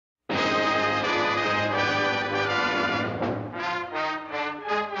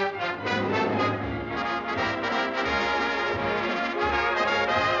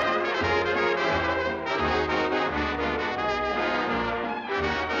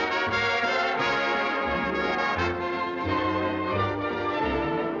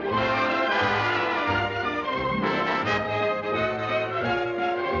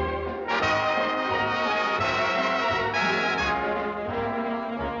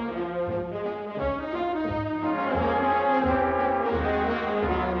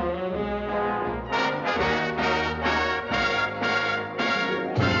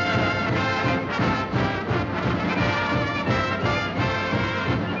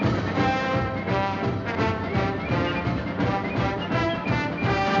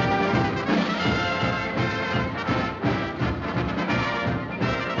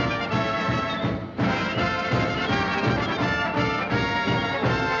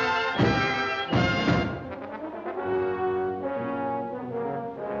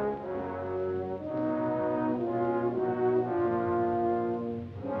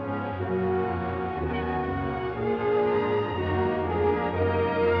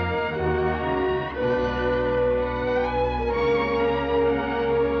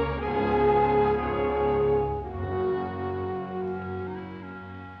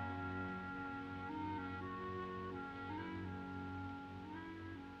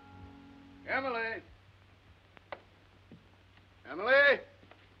Emily! Emily!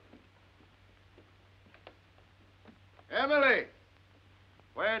 Emily!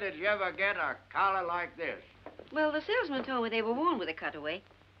 Where did you ever get a collar like this? Well, the salesman told me they were worn with a cutaway.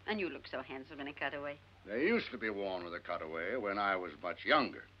 And you look so handsome in a cutaway. They used to be worn with a cutaway when I was much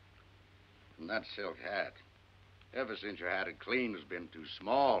younger. And that silk hat, ever since you had it cleaned, has been too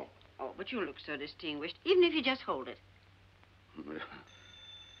small. Oh, but you look so distinguished, even if you just hold it.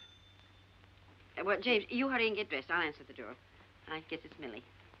 Well, James, you hurry and get dressed. I'll answer the door. I guess it's Millie.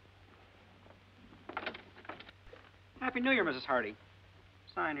 Happy New Year, Mrs. Hardy.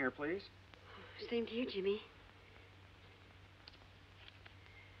 Sign here, please. Same to you, Jimmy.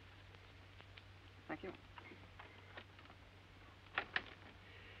 Thank you.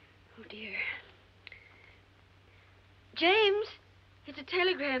 Oh, dear. James, it's a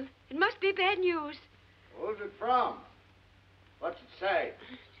telegram. It must be bad news. Who's it from? What's it say?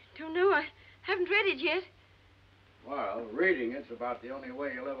 Don't know. I haven't read it yet. Well, reading it's about the only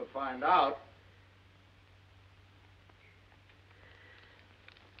way you'll ever find out.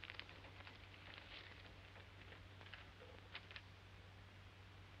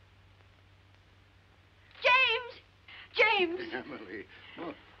 James! Emily,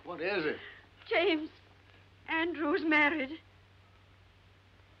 what is it? James, Andrew's married.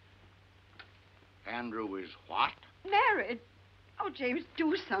 Andrew is what? Married? Oh, James,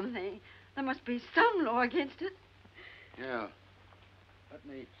 do something. There must be some law against it. Yeah. Let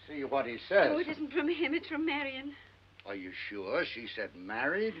me see what he says. Oh, it isn't from him. It's from Marion. Are you sure she said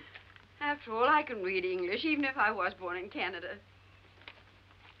married? After all, I can read English, even if I was born in Canada.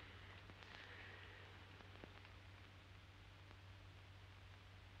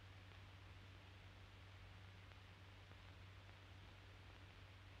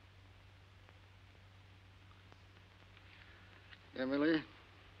 Emily,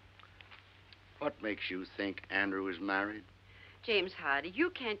 what makes you think Andrew is married? James Hardy, you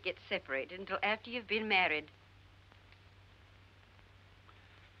can't get separated until after you've been married.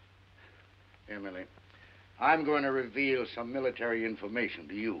 Emily, I'm going to reveal some military information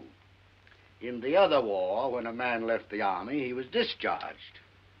to you. In the other war, when a man left the army, he was discharged.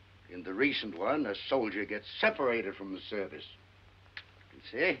 In the recent one, a soldier gets separated from the service. You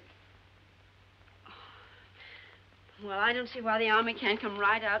see? Well, I don't see why the army can't come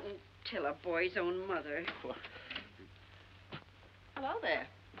right out and tell a boy's own mother. Hello there.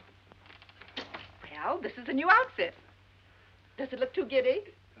 Well, this is a new outfit. Does it look too giddy?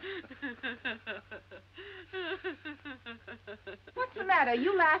 What's the matter? Are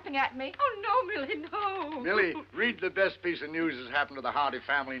you laughing at me? Oh, no, Millie, no. Millie, read the best piece of news that's happened to the Hardy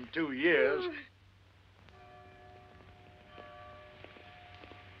family in 2 years.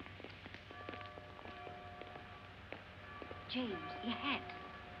 James, your hat.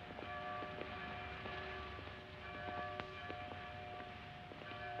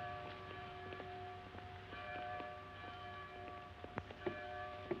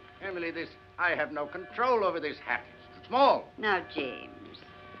 Emily, I have no control over this hat. It's too small. Now, James.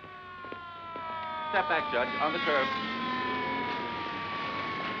 Step back, Judge, on the curb.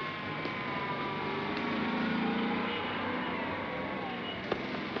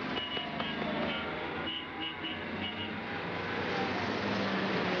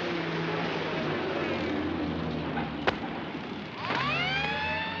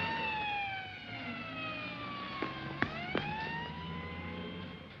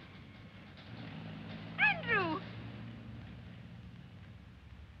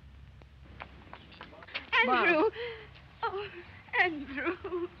 Andrew. Oh,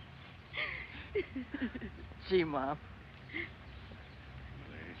 Andrew. Gee, Mom.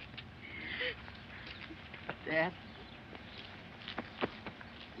 Dad?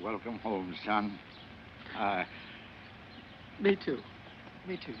 Welcome home, son. Me too.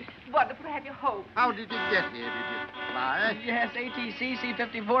 Me too, Dad. Wonderful to have you home. How did you get here? Did you fly? Yes, ATC,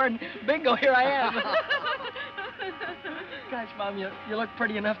 C-54, and bingo, here I am. Gosh, Mom, you look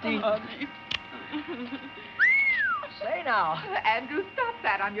pretty enough to eat. Say now. Andrew, stop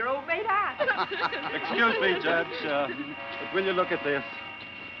that. I'm your old maid aunt. Excuse me, Judge, but will you look at this?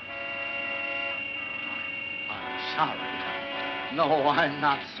 I'm sorry. No, I'm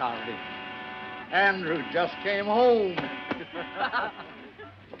not sorry. Andrew just came home.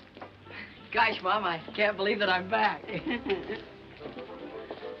 Gosh, Mom, I can't believe that I'm back.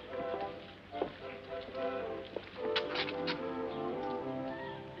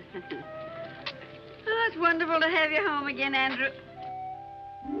 Oh, it's wonderful to have you home again, Andrew.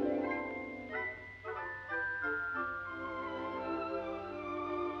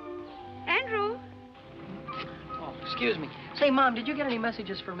 Andrew? Oh, excuse me. Say, Mom, did you get any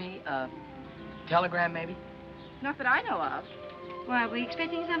messages for me? Telegram, maybe? Not that I know of. Why, are we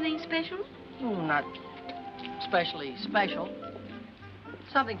expecting something special? Not especially special.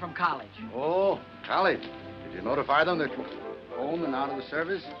 Something from college. Oh, college. Did you notify them that you're home and out of the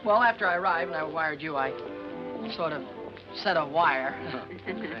service? Well, after I arrived and I wired you, I sort of set a wire.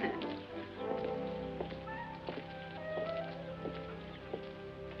 Okay.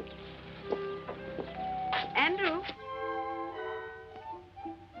 Andrew?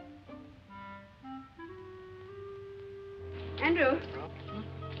 Andrew?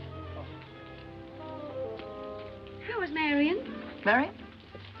 How was Marion? Marion?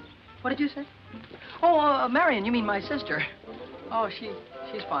 What did you say? Oh, Marion, you mean my sister. Oh, she's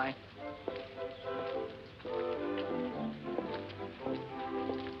fine.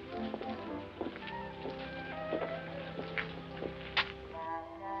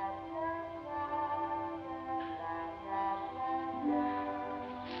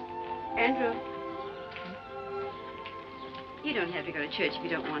 Andrew? You don't have to go to church if you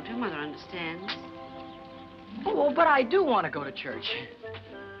don't want to. Mother understands. Oh, but I do want to go to church.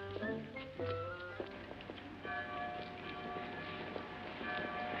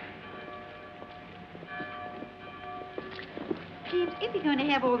 James, if you're going to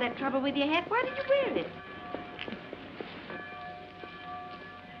have all that trouble with your hat, why did you wear it?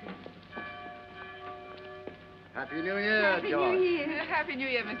 Happy New Year, Happy George. New Year. Happy New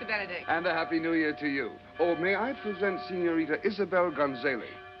Year, Mr. Benedict. And a Happy New Year to you. Oh, may I present Senorita Isabel Gonzalez?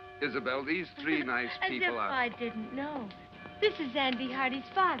 Isabel, these three nice people As if are... I didn't know. This is Andy Hardy's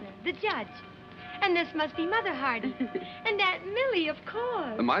father, the judge. And this must be Mother Hardy. And Aunt Millie, of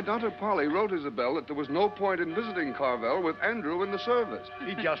course. My daughter Polly wrote Isabel that there was no point in visiting Carvel with Andrew in the service.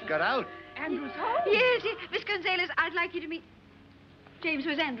 He just got out. Andrew's home. Yes, Miss Gonzalez, I'd like you to meet... James,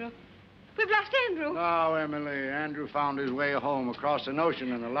 where's Andrew? We've lost Andrew. No, Emily. Andrew found his way home across an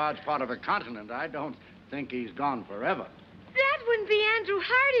ocean in a large part of a continent. I don't think he's gone forever. That wouldn't be Andrew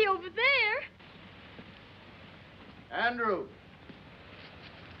Hardy over there. Andrew!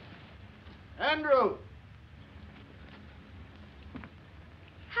 Andrew!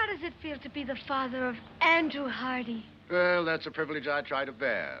 How does it feel to be the father of Andrew Hardy? Well, that's a privilege I try to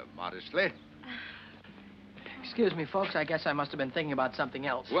bear, modestly. Excuse me, folks. I guess I must have been thinking about something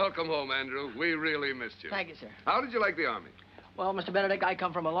else. Welcome home, Andrew. We really missed you. Thank you, sir. How did you like the Army? Well, Mr. Benedict, I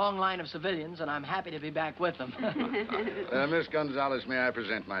come from a long line of civilians, and I'm happy to be back with them. Miss Gonzalez, may I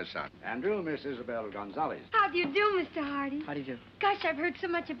present my son? Andrew, Miss Isabel Gonzalez. How do you do, Mr. Hardy? How do you do? Gosh, I've heard so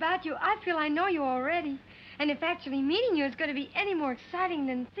much about you. I feel I know you already. And if actually meeting you is going to be any more exciting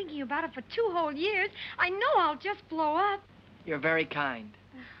than thinking about it for 2 whole years, I know I'll just blow up. You're very kind.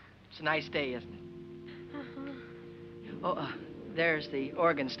 It's a nice day, isn't it? Oh, there's the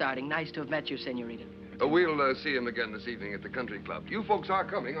organ starting. Nice to have met you, Senorita. We'll see him again this evening at the country club. You folks are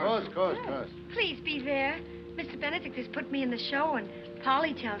coming, aren't you? Of course. Please be there. Mr. Benedict has put me in the show, and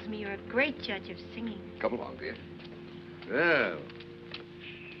Polly tells me you're a great judge of singing. Come along, dear. Well,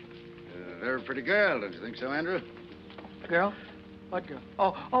 very pretty girl, don't you think so, Andrew? Girl? What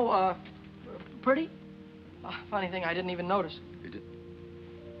girl? Pretty? Funny thing, I didn't even notice. You did?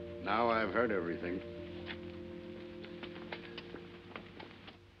 Now I've heard everything.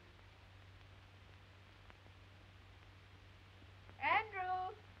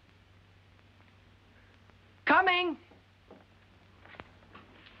 Andrew. Coming!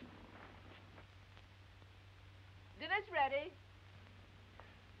 Dinner's ready.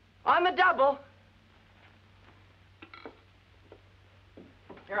 On the double.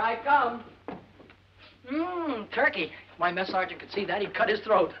 Here I come. Turkey. If my mess sergeant could see that, he'd cut his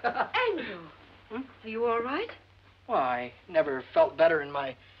throat. Andrew. Are you all right? Well, I never felt better in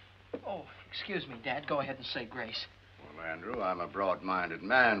my... Oh, excuse me, Dad. Go ahead and say grace. Well, Andrew, I'm a broad-minded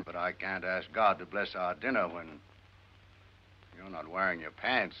man, but I can't ask God to bless our dinner when you're not wearing your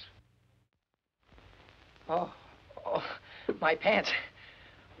pants. Oh, my pants.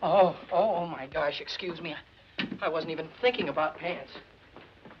 Oh, my gosh, excuse me. I wasn't even thinking about pants.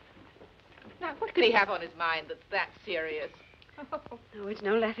 Now, what could he have on his mind that's that serious? No, it's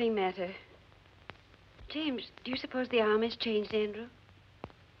no laughing matter. James, do you suppose the Army's changed Andrew?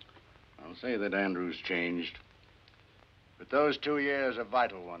 I'll say that Andrew's changed. But those 2 years are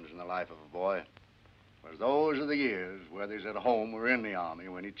vital ones in the life of a boy. Whereas those are the years, whether he's at home or in the Army,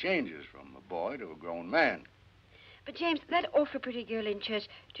 when he changes from a boy to a grown man. But, James, that awfully pretty girl in church,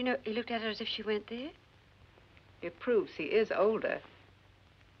 do you know, he looked at her as if she went there? It proves he is older.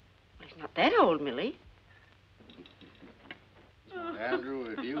 Well, he's not that old, Millie.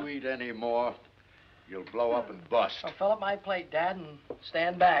 Andrew, if you eat any more, You'll blow up and bust. So fill up my plate, Dad, and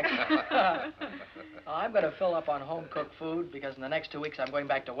stand back. I'm going to fill up on home-cooked food because in the next 2 weeks I'm going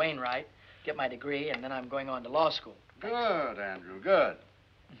back to Wainwright, get my degree, and then I'm going on to law school. Good, Andrew, good.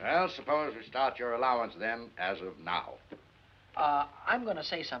 Well, suppose we start your allowance then, as of now. I'm going to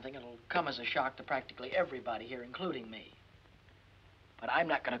say something that'll come as a shock to practically everybody here, including me. But I'm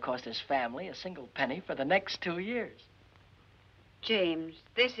not going to cost this family a single penny for the next 2 years. James,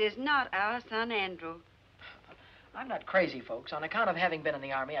 this is not our son, Andrew. I'm not crazy, folks. On account of having been in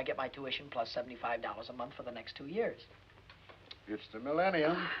the Army, I get my tuition plus $75 a month for the next 2 years. It's the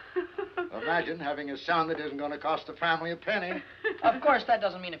millennium. Imagine having a son that isn't going to cost the family a penny. Of course, that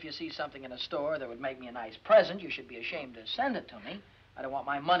doesn't mean if you see something in a store that would make me a nice present, you should be ashamed to send it to me. I don't want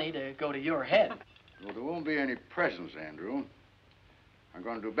my money to go to your head. Well, there won't be any presents, Andrew. I'm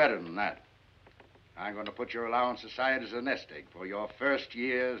going to do better than that. I'm going to put your allowance aside as a nest egg for your first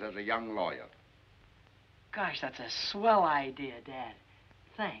years as a young lawyer. Gosh, that's a swell idea, Dad.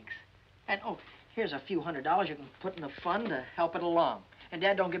 Thanks. And, oh, here's a few $100s you can put in the fund to help it along. And,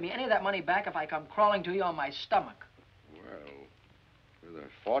 Dad, don't give me any of that money back if I come crawling to you on my stomach. Well, with a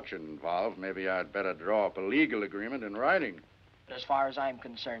fortune involved, maybe I'd better draw up a legal agreement in writing. But as far as I'm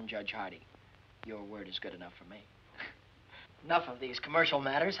concerned, Judge Hardy, your word is good enough for me. Enough of these commercial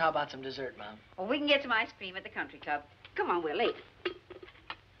matters. How about some dessert, Mom? Well, we can get some ice cream at the country club. Come on, we're late.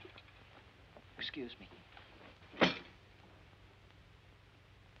 Excuse me.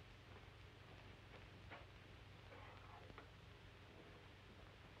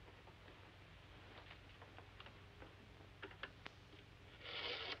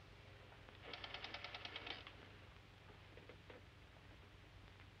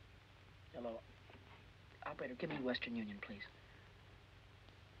 Hello. Operator, give me Western Union, please.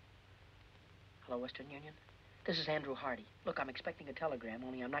 Hello, Western Union? This is Andrew Hardy. Look, I'm expecting a telegram,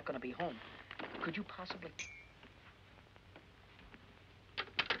 only I'm not going to be home. Could you possibly...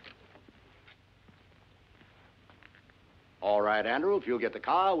 All right, Andrew, if you'll get the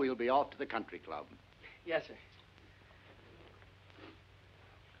car, we'll be off to the country club. Yes, sir.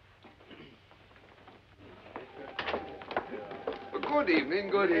 Good evening,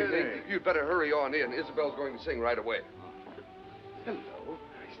 good evening. You'd better hurry on in. Isabel's going to sing right away. Hello.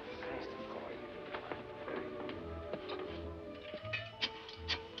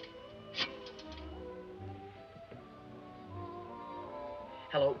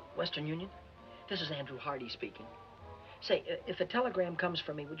 Hello, Western Union? This is Andrew Hardy speaking. Say, if a telegram comes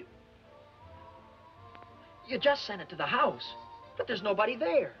for me, would you... You just sent it to the house, but there's nobody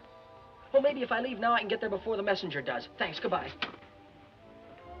there. Well, maybe if I leave now, I can get there before the messenger does. Thanks, goodbye.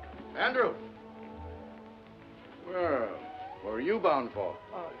 Andrew. Well, where are you bound for?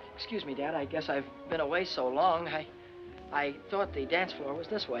 Excuse me, Dad. I guess I've been away so long. I thought the dance floor was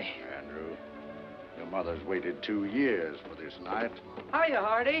this way. Andrew, your mother's waited 2 years for this night. Hiya,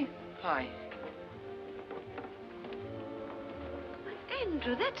 Hardy. Hi.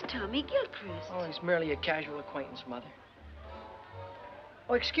 Andrew, that's Tommy Gilchrist. Oh, he's merely a casual acquaintance, Mother.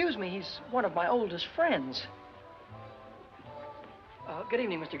 Oh, excuse me. He's one of my oldest friends. Good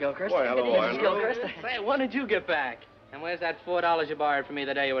evening, Mr. Gilchrist. Why, hello, Good evening, Andrew. Mr. Gilchrist. Say, when did you get back? And where's that $4 you borrowed from me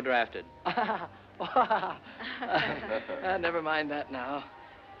the day you were drafted? Never mind that now.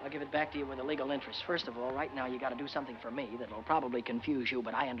 I'll give it back to you with a legal interest. First of all, right now, you got to do something for me that'll probably confuse you,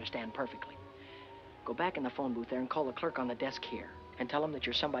 but I understand perfectly. Go back in the phone booth there and call the clerk on the desk here. And tell him that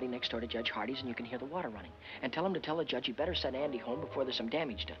you're somebody next door to Judge Hardy's and you can hear the water running. And tell him to tell the judge he better send Andy home before there's some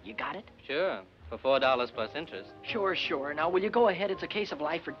damage done. You got it? Sure, for $4 plus interest. Sure, sure. Now, will you go ahead? It's a case of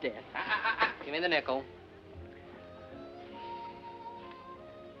life or death. Give me the nickel.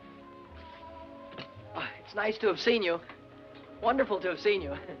 Oh, it's nice to have seen you. Wonderful to have seen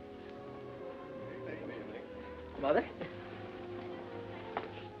you. Mother?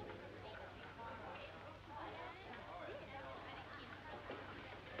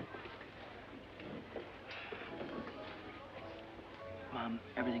 Mom,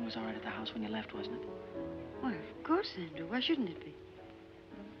 everything was all right at the house when you left, wasn't it? Well, of course, Andrew. Why shouldn't it be?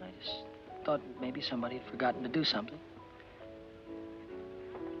 I just thought maybe somebody had forgotten to do something.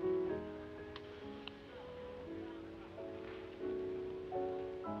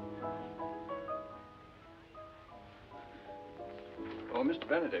 Oh, Mr.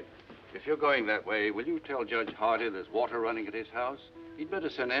 Benedict, if you're going that way, will you tell Judge Hardy there's water running at his house? He'd better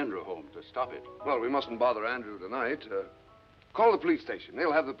send Andrew home to stop it. Well, we mustn't bother Andrew tonight. Call the police station.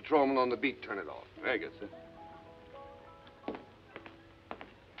 They'll have the patrolman on the beat turn it off. Very good, sir.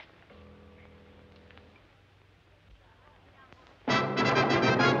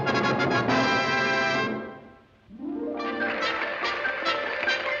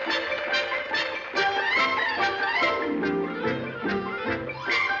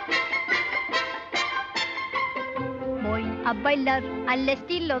 bailar al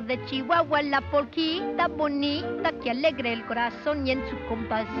estilo de Chihuahua, la polquita bonita que alegre el corazón y en su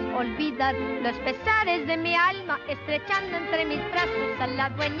compás olvidar los pesares de mi alma, estrechando entre mis brazos a la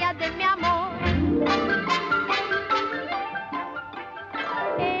dueña de mi amor.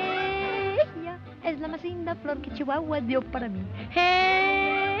 Ella es la más linda flor que Chihuahua dio para mí.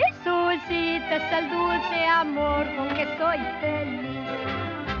 Jesucita es el dulce amor con que soy feliz.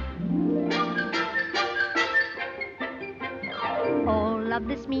 All of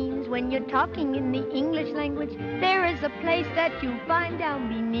this means when you're talking in the English language, there is a place that you find down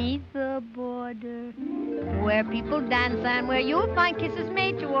beneath the border, where people dance and where you'll find kisses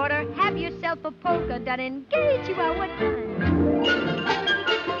made to order. Have yourself a polka dot and engage you at what time.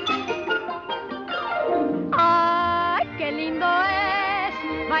 Ay, qué lindo es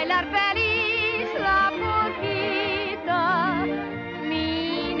bailar feliz la polquita,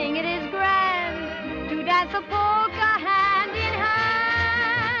 meaning it is grand to dance a polka hand in hand.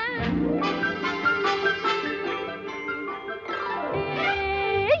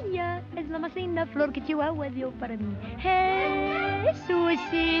 Ella es la más linda flor que Chihuahua dio para mí.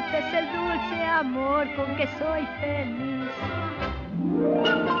 Jesucita es el dulce amor con que soy feliz.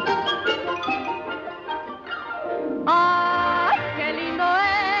 Ay, qué lindo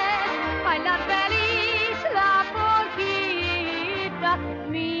es bailar feliz la polquita,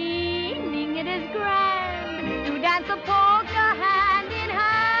 meaning it is grand to dance a polka hand in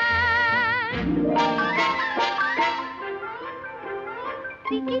hand.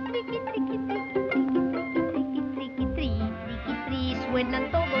 Triqui, triqui, triqui, triqui, triqui, triqui, triqui, triqui, triqui, suenan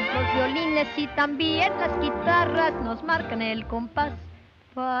todos los violines y también las guitarras nos marcan el compás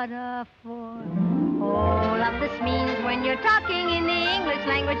para four. All of this means when you're talking in the English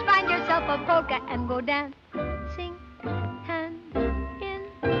language, find yourself a polka and go dancing hand in hand.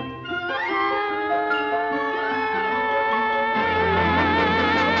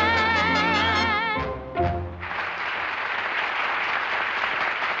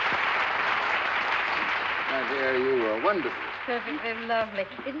 My dear, you were wonderful. Perfectly lovely.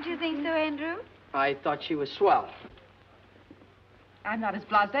 Didn't you think so, Andrew? I thought she was swell. I'm not as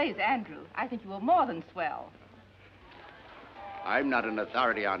blasé as Andrew. I think you were more than swell. I'm not an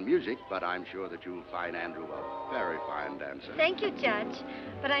authority on music, but I'm sure that you'll find Andrew a very fine dancer. Thank you, Judge.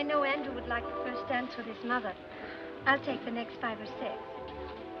 But I know Andrew would like the first dance with his mother. I'll take the next 5 or 6.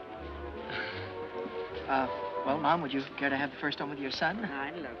 Well, Mom, would you care to have the first one with your son?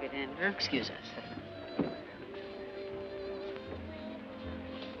 I'd love it, Andrew. Excuse us.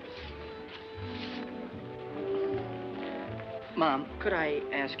 Mom, could I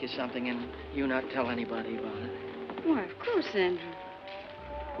ask you something and you not tell anybody about it? Why, of course, Andrew.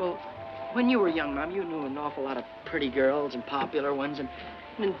 Well, when you were young, Mom, you knew an awful lot of pretty girls and popular ones and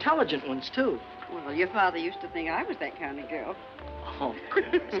intelligent ones, too. Well, your father used to think I was that kind of girl. Oh,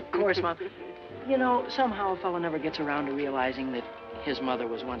 of course, Mom. You know, somehow a fellow never gets around to realizing that his mother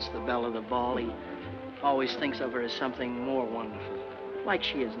was once the belle of the ball. He always thinks of her as something more wonderful, like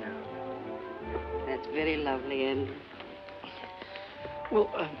she is now. That's very lovely, Andrew. Well,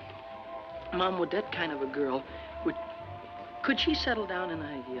 Mom, would that kind of a girl, could she settle down in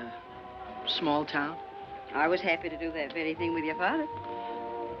a small town? I was happy to do that very thing with your father.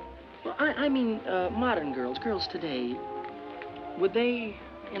 Well, I mean, modern girls today, would they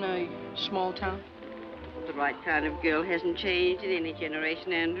in a small town? The right kind of girl hasn't changed in any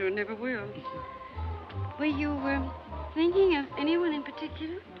generation, Andrew, and never will. Were you thinking of anyone in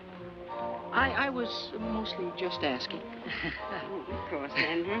particular? I was mostly just asking. Oh, of course,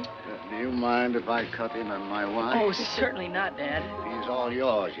 Andrew. Do you mind if I cut in on my wine? Oh, certainly not, Dad. He's all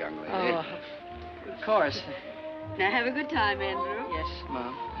yours, young lady. Oh, of course. Now, have a good time, Andrew. Yes,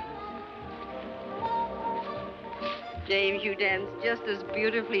 Mom. James, you danced just as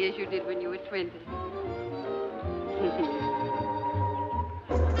beautifully as you did when you were 20.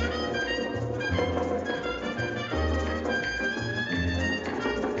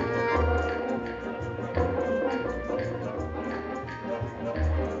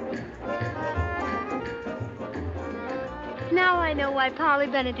 Now I know why Polly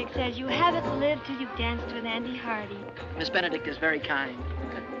Benedict says you haven't lived till you've danced with Andy Hardy. Miss Benedict is very kind.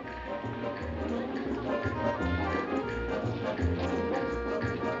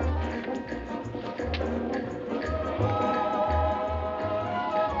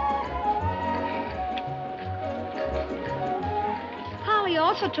 Polly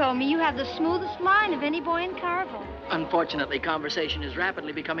also told me you have the smoothest mind of any boy in Carville. Unfortunately, conversation is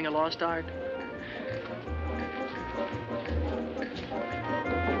rapidly becoming a lost art.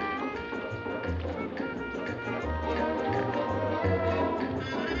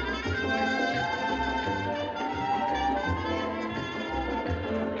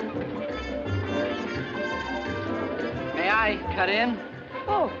 I cut in?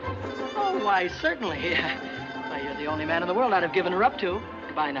 Oh, why, certainly. Why, you're the only man in the world I'd have given her up to.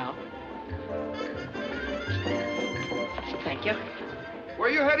 Goodbye now. Thank you. Where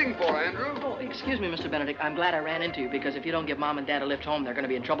are you heading for, Andrew? Oh, excuse me, Mr. Benedict. I'm glad I ran into you, because if you don't give Mom and Dad a lift home, they're going to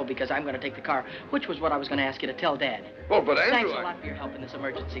be in trouble because I'm going to take the car, which was what I was going to ask you to tell Dad. Well, but Andrew... Thanks a lot for your help in this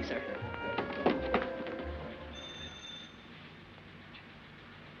emergency, sir.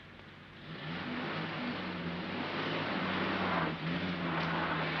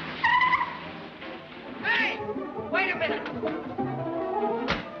 Hey! Wait a minute!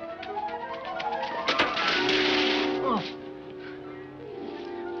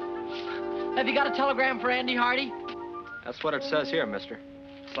 Have you got a telegram for Andy Hardy? That's what it says here, mister.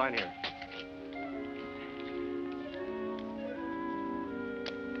 Sign here.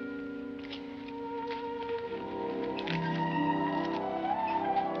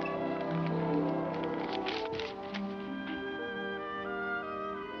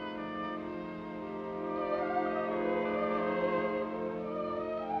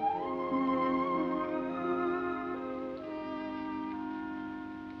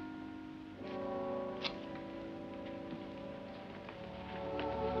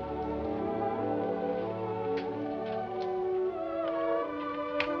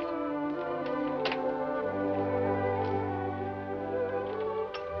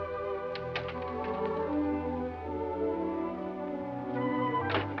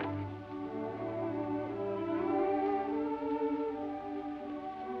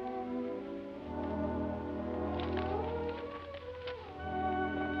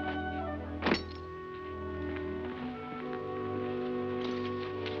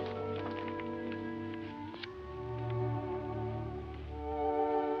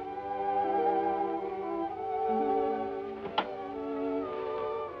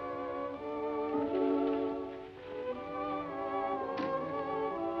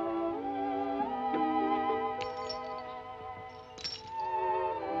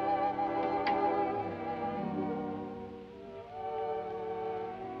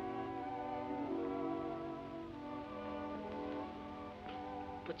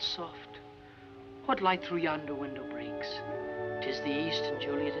 But soft, what light through yonder window breaks? 'Tis the east, and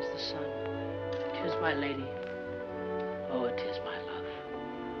Juliet is the sun. 'Tis my lady. Oh, it is my love.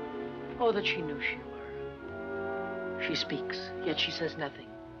 Oh, that she knew she were. She speaks, yet she says nothing.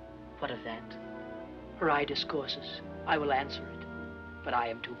 What of that? Her eye discourses. I will answer it, but I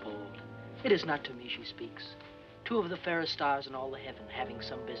am too bold. It is not to me she speaks. Two of the fairest stars in all the heaven, having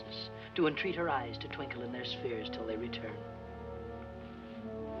some business, do entreat her eyes to twinkle in their spheres till they return.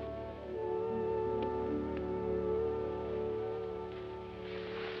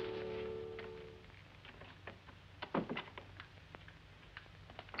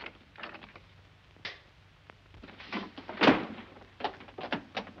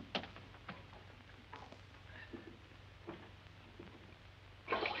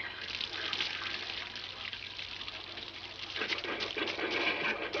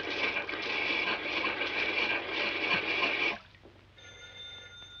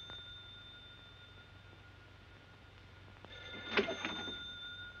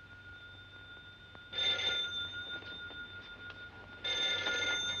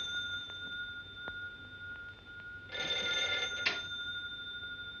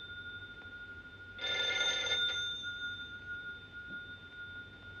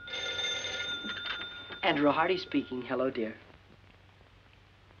 Andrew Hardy speaking. Hello, dear.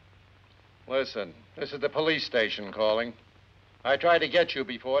 Listen, this is the police station calling. I tried to get you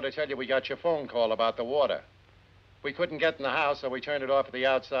before to tell you we got your phone call about the water. We couldn't get in the house, so we turned it off at the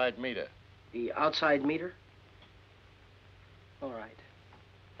outside meter. The outside meter? All right.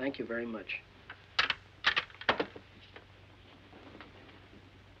 Thank you very much.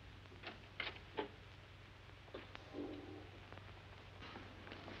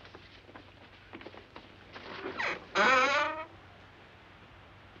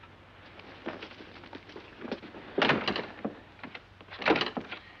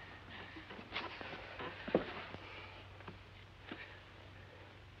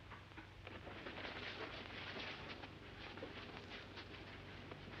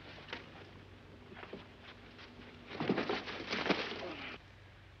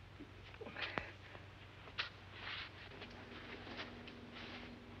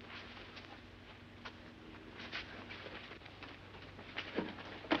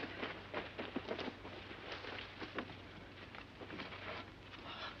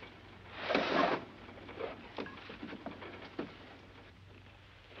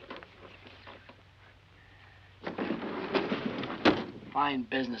 Fine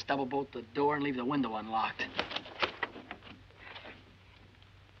business. Double bolt the door and leave the window unlocked.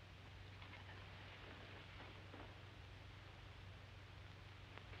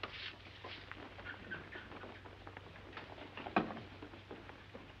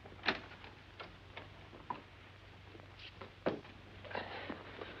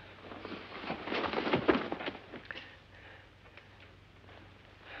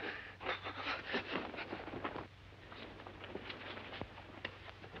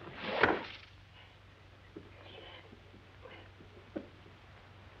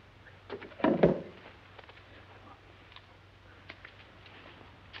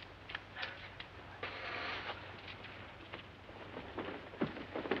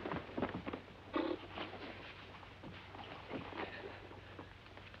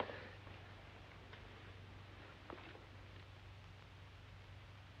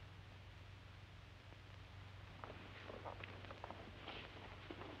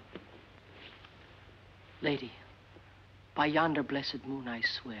 Lady, by yonder blessed moon I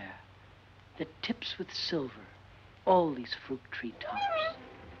swear, that tips with silver all these fruit tree tops.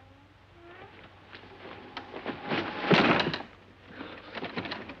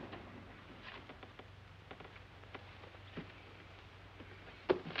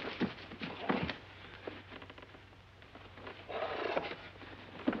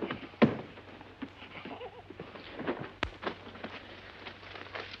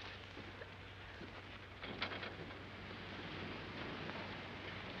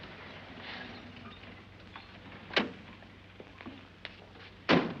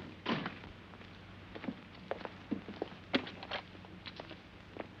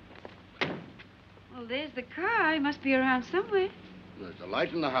 Well, there's the car. He must be around somewhere. There's a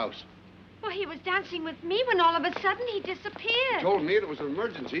light in the house. Well, he was dancing with me when all of a sudden he disappeared. He told me it was an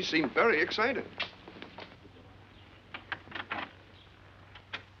emergency. He seemed very excited.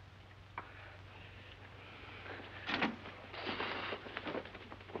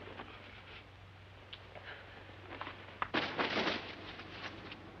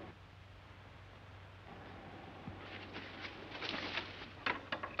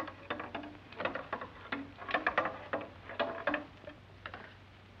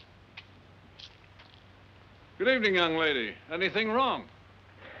 Good evening, young lady. Anything wrong?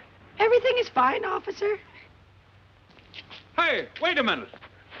 Everything is fine, officer. Hey, wait a minute.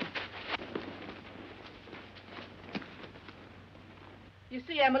 You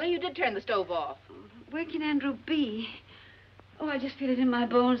see, Emily, you did turn the stove off. Where can Andrew be? Oh, I just feel it in my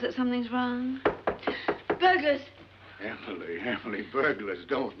bones that something's wrong. Burglars. Emily, burglars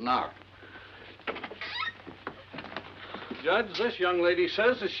don't knock. Judge, this young lady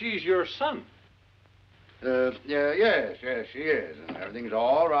says that she's your son. Yes, she is. And everything's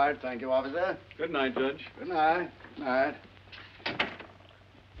all right, thank you, officer. Good night, Judge. Good night. Good night.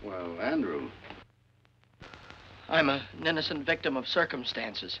 Well, Andrew. I'm an innocent victim of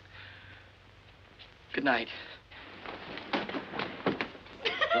circumstances. Good night.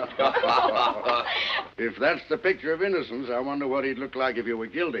 If that's the picture of innocence, I wonder what he'd look like if you were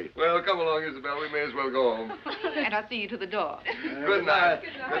guilty. Well, come along, Isabel. We may as well go home. And I'll see you to the door. Good night.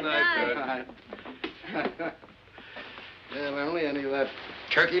 Good night, Good night. Well, Emily, any of that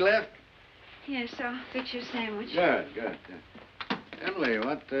turkey left? Yes, I'll fix your sandwich. Good. Emily,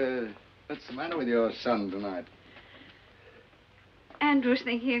 what's the matter with your son tonight? Andrew's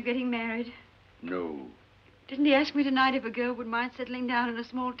thinking of getting married. No. Didn't he ask me tonight if a girl would mind settling down in a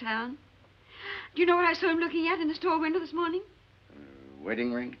small town? Do you know what I saw him looking at in the store window this morning?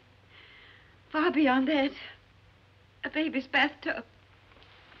 Wedding ring? Far beyond that. A baby's bathtub.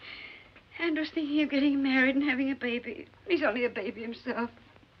 Andrew's thinking of getting married and having a baby. He's only a baby himself.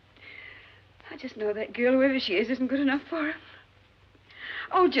 I just know that girl, whoever she is, isn't good enough for him.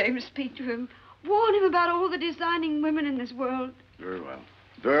 Oh, James, speak to him. Warn him about all the designing women in this world. Very well.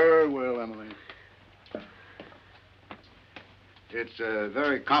 Very well, Emily. It's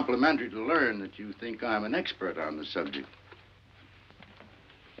very complimentary to learn that you think I'm an expert on the subject.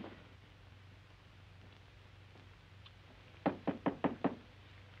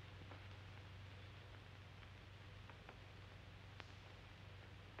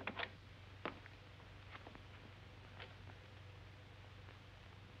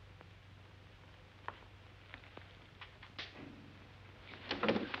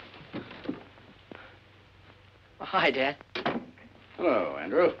 Hi, Dad. Hello,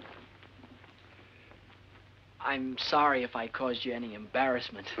 Andrew. I'm sorry if I caused you any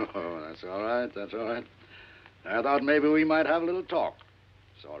embarrassment. Oh, that's all right. That's all right. I thought maybe we might have a little talk.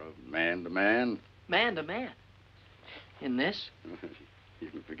 Sort of man to man. Man to man? In this? You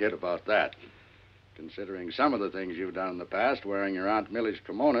can forget about that. Considering some of the things you've done in the past, wearing your Aunt Millie's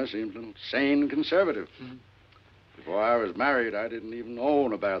kimono seems a little sane and conservative. Mm-hmm. Before I was married, I didn't even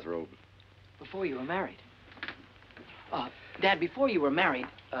own a bathrobe. Before you were married? Dad, before you were married,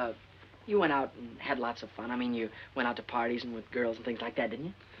 you went out and had lots of fun. I mean, you went out to parties and with girls and things like that, didn't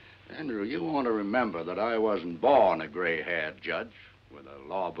you? Andrew, you want to remember that I wasn't born a gray-haired judge with a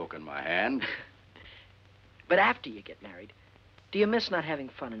law book in my hand. But after you get married, do you miss not having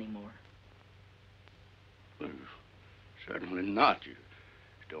fun anymore? Well, certainly not. You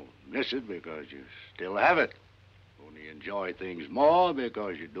don't miss it because you still have it. Only enjoy things more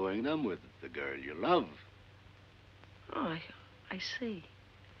because you're doing them with the girl you love. Oh, I see.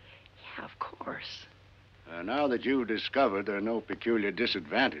 Yeah, of course. Now that you've discovered there are no peculiar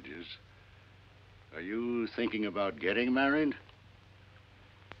disadvantages, are you thinking about getting married?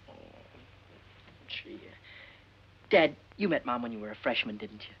 Oh, gee. Dad, you met Mom when you were a freshman,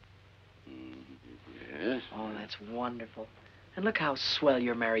 didn't you? Yes. Oh, that's wonderful. And look how swell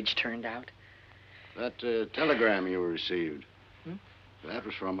your marriage turned out. That telegram you received. Hmm? That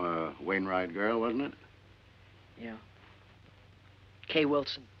was from a Wainwright girl, wasn't it? Yeah. Kay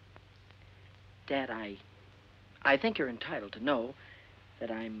Wilson. Dad, I think you're entitled to know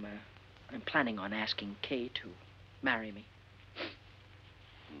that I'm planning on asking Kay to marry me.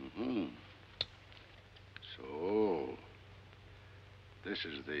 Mm-hmm. So, this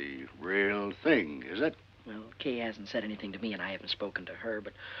is the real thing, is it? Well, Kay hasn't said anything to me, and I haven't spoken to her,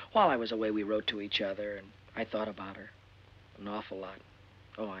 but while I was away, we wrote to each other, and I thought about her an awful lot.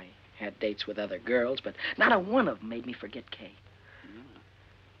 Oh, I had dates with other girls, but not a one of them made me forget Kay.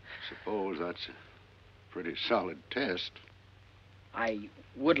 Suppose that's a pretty solid test. I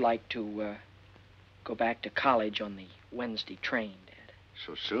would like to go back to college on the Wednesday train, Dad.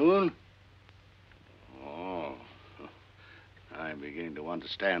 So soon? Oh, I'm beginning to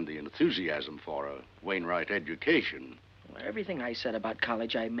understand the enthusiasm for a Wainwright education. Well, everything I said about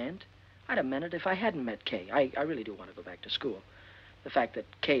college I meant. I'd have meant it if I hadn't met Kay. I really do want to go back to school. The fact that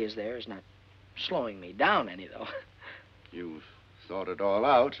Kay is there is not slowing me down any, though. You've thought it all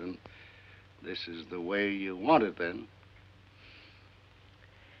out, and this is the way you want it, then?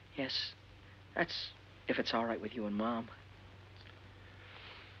 Yes, that's if it's all right with you and Mom.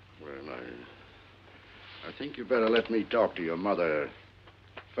 Well, I think you better let me talk to your mother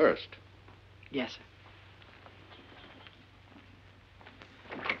first. Yes,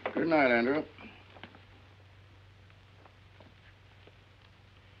 sir. Good night, Andrew.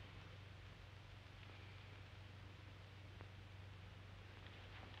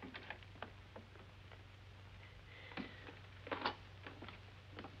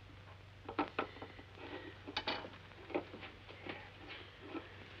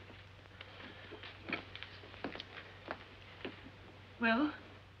 Well?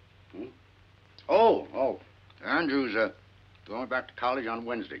 Hmm? Oh. Andrew's going back to college on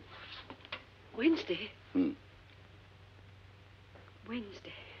Wednesday. Wednesday? Hmm.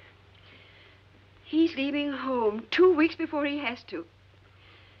 Wednesday. He's leaving home 2 weeks before he has to.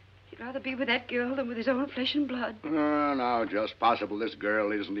 He'd rather be with that girl than with his own flesh and blood. No, just possible this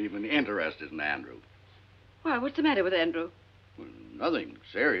girl isn't even interested in Andrew. Why, what's the matter with Andrew? Well, nothing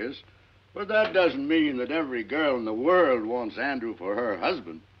serious. But that doesn't mean that every girl in the world wants Andrew for her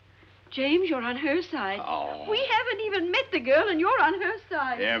husband. James, you're on her side. Oh. We haven't even met the girl, and you're on her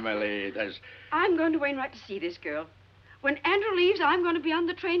side. Emily, I'm going to Wainwright to see this girl. When Andrew leaves, I'm going to be on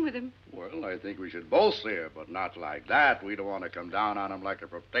the train with him. Well, I think we should both see her, but not like that. We don't want to come down on him like a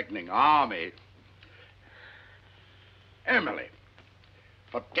protecting army. Emily,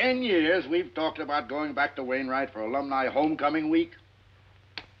 for 10 years, we've talked about going back to Wainwright for alumni homecoming week.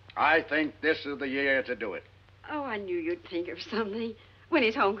 I think this is the year to do it. Oh, I knew you'd think of something. When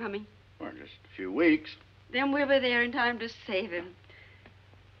is homecoming? Well, just a few weeks. Then we'll be there in time to save him.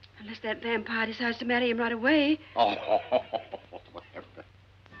 Unless that vampire decides to marry him right away. Oh.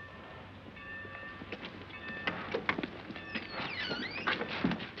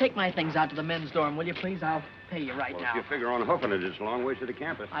 Take my things out to the men's dorm, will you, please? I'll pay you right now. If you figure on hoofing it, it's a long way to the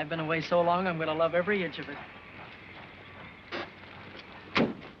campus. I've been away so long, I'm going to love every inch of it.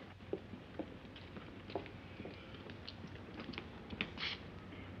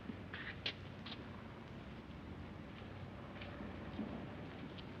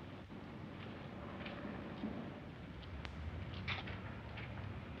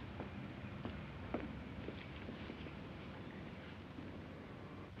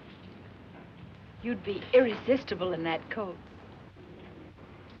 You'd be irresistible in that coat.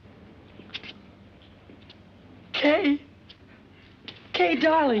 Kay,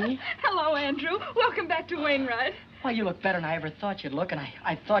 darling. Hello, Andrew. Welcome back to Wainwright. Why, you look better than I ever thought you'd look, and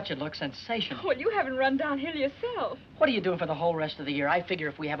I thought you'd look sensational. Well, you haven't run downhill yourself. What are you doing for the whole rest of the year? I figure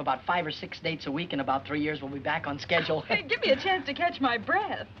if we have about 5 or 6 dates a week in about 3 years, we'll be back on schedule. Hey, give me a chance to catch my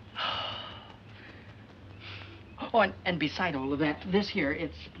breath. Oh, and beside all of that, this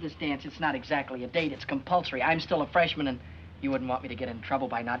dance, it's not exactly a date. It's compulsory. I'm still a freshman, and you wouldn't want me to get in trouble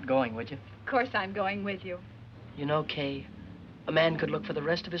by not going, would you? Of course I'm going with you. You know, Kay, a man could look for the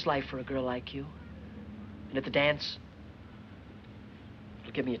rest of his life for a girl like you. And at the dance,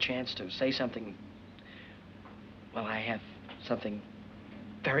 it'll give me a chance to say something. Well, I have something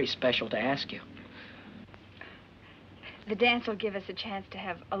very special to ask you. The dance will give us a chance to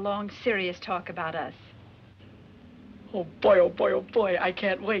have a long, serious talk about us. Oh, boy, I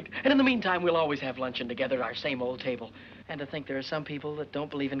can't wait. And in the meantime, we'll always have luncheon together at our same old table. And to think there are some people that don't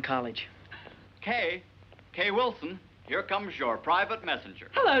believe in college. Kay Wilson, Here comes your private messenger.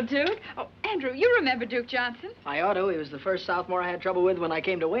 Hello, Duke. Oh, Andrew, you remember Duke Johnson? I ought to. He was the first sophomore I had trouble with when I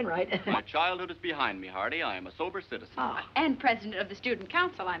came to Wainwright. My childhood is behind me, Hardy. I am a sober citizen. And president of the student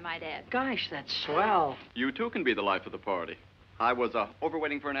council, I might add. Gosh, that's swell. You, too, can be the life of the party. I was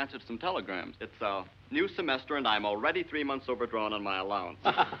overwaiting for an answer to some telegrams. It's a new semester, and I'm already 3 months overdrawn on my allowance.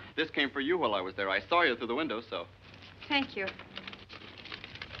 This came for you while I was there. I saw you through the window, so... Thank you.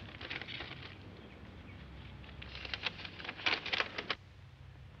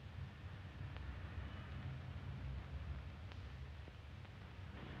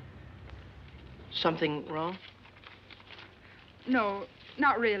 Something wrong? No,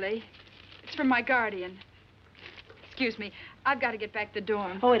 not really. It's from my guardian. Excuse me. I've got to get back to the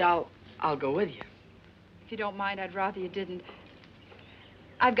dorm. Oh, wait, I'll go with you. If you don't mind, I'd rather you didn't.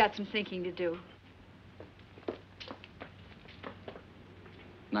 I've got some thinking to do.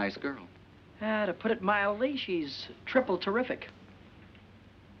 Nice girl. To put it mildly, she's triple terrific.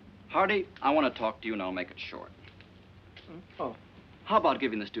 Hardy, I want to talk to you, and I'll make it short. Oh. How about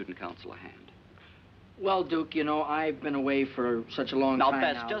giving the student council a hand? Well, Duke, you know, I've been away for such a long time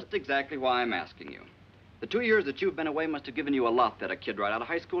now. That's just exactly why I'm asking you. The 2 years that you've been away must have given you a lot that a kid right out of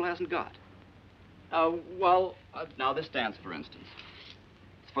high school hasn't got. Now, this dance, for instance.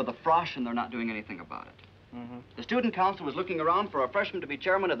 It's for the frosh, and they're not doing anything about it. Mm-hmm. The student council was looking around for a freshman to be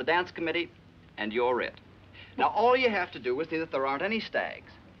chairman of the dance committee, and you're it. Now, all you have to do is see that there aren't any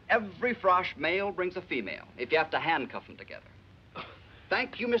stags. Every frosh male brings a female, if you have to handcuff them together.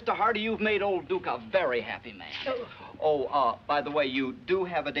 Thank you, Mr. Hardy. You've made old Duke a very happy man. Oh, by the way, you do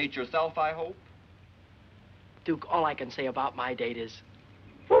have a date yourself, I hope? Duke, all I can say about my date is...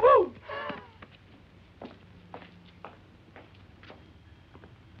 Woo-hoo!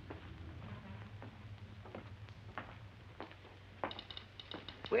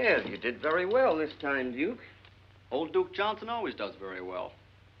 Well, you did very well this time, Duke. Old Duke Johnson always does very well.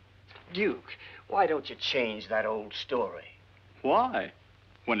 Duke, why don't you change that old story? Why?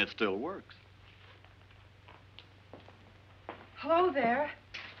 When it still works. Hello there.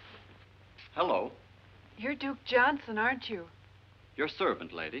 Hello. You're Duke Johnson, aren't you? Your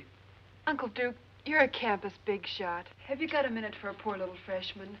servant, lady. Uncle Duke, you're a campus big shot. Have you got a minute for a poor little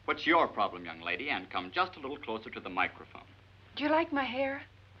freshman? What's your problem, young lady? And come just a little closer to the microphone. Do you like my hair?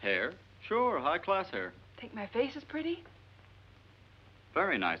 Hair? Sure, high-class hair. Think my face is pretty?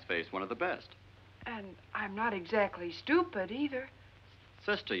 Very nice face, one of the best. And I'm not exactly stupid either.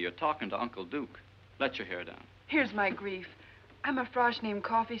 Sister, you're talking to Uncle Duke. Let your hair down. Here's my grief. I'm a frosh named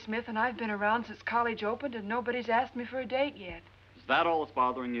Coffee Smith, and I've been around since college opened, and nobody's asked me for a date yet. Is that all that's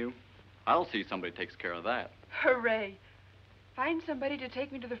bothering you? I'll see somebody takes care of that. Hooray. Find somebody to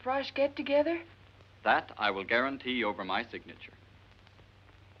take me to the frosh get-together? That I will guarantee over my signature.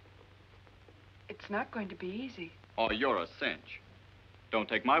 It's not going to be easy. Oh, you're a cinch. Don't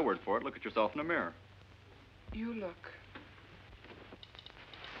take my word for it. Look at yourself in the mirror. You look.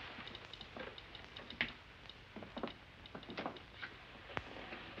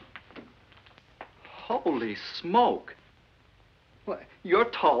 Holy smoke. Why, you're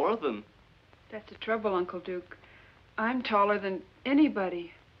taller than... That's the trouble, Uncle Duke. I'm taller than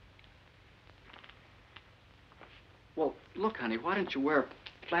anybody. Well, look, honey, why don't you wear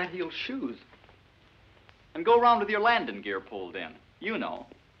flat-heeled shoes? And go around with your landing gear pulled in. You know.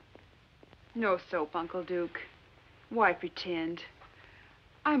 No soap, Uncle Duke. Why pretend?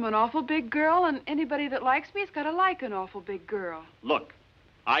 I'm an awful big girl, and anybody that likes me has got to like an awful big girl. Look,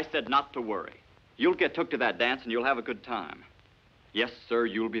 I said not to worry. You'll get took to that dance, and you'll have a good time. Yes, sir,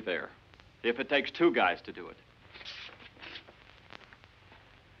 you'll be there. If it takes 2 guys to do it.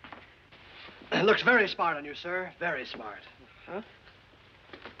 It looks very smart on you, sir. Very smart. Huh?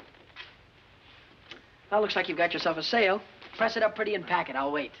 Well, looks like you've got yourself a sale. Press it up pretty and pack it.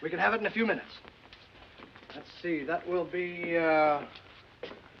 I'll wait. We can have it in a few minutes. Let's see. That will be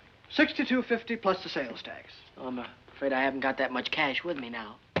 $62.50 plus the sales tax. Oh, I'm afraid I haven't got that much cash with me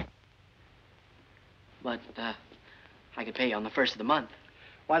now. But I could pay you on the 1st of the month.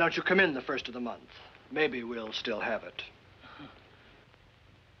 Why don't you come in the 1st of the month? Maybe we'll still have it.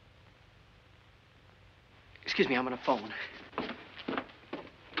 Excuse me, I'm on a phone.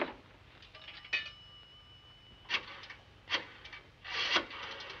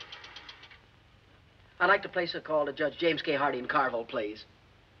 I'd like to place a call to Judge James K. Hardy in Carville, please.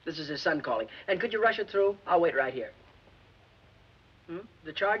 This is his son calling. And could you rush it through? I'll wait right here.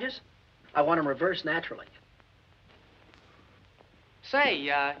 The charges? I want them reversed naturally. Say,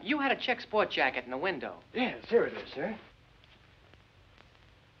 you had a check sport jacket in the window. Yes, here it is, sir.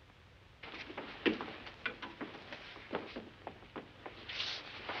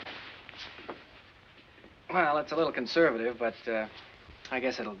 Well, it's a little conservative, but I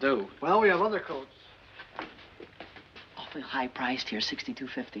guess it'll do. Well, we have other coats. Awfully high priced here,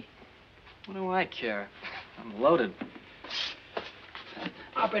 $62.50. What do I care? I'm loaded.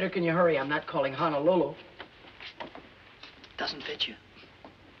 Operator, can you hurry? I'm not calling Honolulu. Doesn't fit you.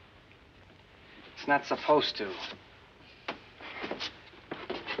 It's not supposed to.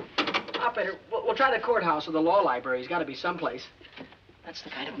 Operator, we'll try the courthouse or the law library. He's got to be someplace. That's the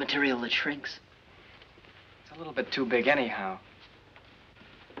kind of material that shrinks. It's a little bit too big anyhow.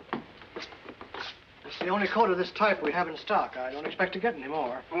 It's the only coat of this type we have in stock. I don't expect to get any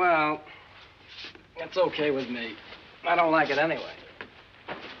more. Well, it's okay with me. I don't like it anyway.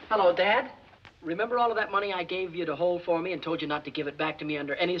 Hello, Dad. Remember all of that money I gave you to hold for me and told you not to give it back to me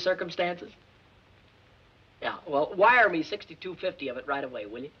under any circumstances? Yeah, well, wire me $62.50 of it right away,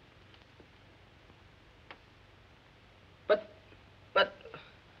 will you?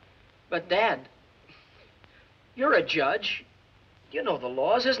 But, Dad, you're a judge. You know the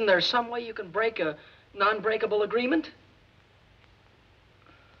laws. Isn't there some way you can break a non-breakable agreement?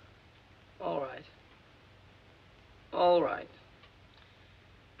 All right. All right.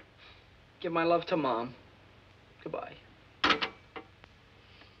 Give my love to Mom. Goodbye.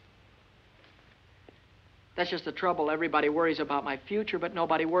 That's just the trouble. Everybody worries about my future, but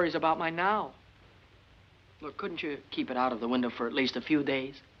nobody worries about my now. Look, couldn't you keep it out of the window for at least a few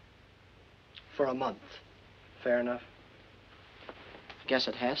days? For a month. Fair enough. Guess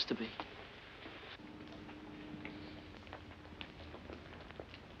it has to be.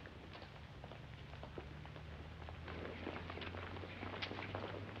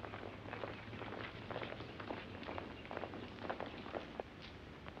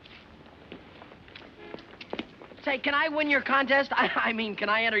 Say, can I win your contest? I mean, can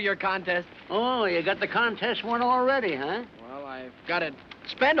I enter your contest? Oh, you got the contest won already, huh? Well, I've got it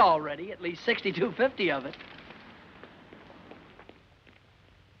spent already, at least $62.50 of it.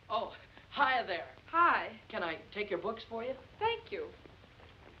 Oh, hi there. Hi. Can I take your books for you? Thank you.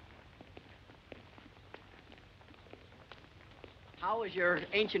 How was your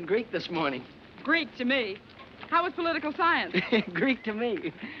ancient Greek this morning? Greek to me. How was political science? Greek to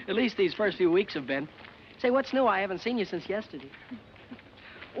me. At least these first few weeks have been. Say, what's new? I haven't seen you since yesterday.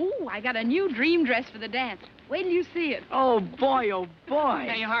 Ooh, I got a new dream dress for the dance. Wait till you see it. Oh, boy, oh, boy.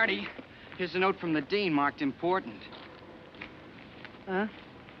 Hey, Hardy, here's a note from the dean marked important. Huh?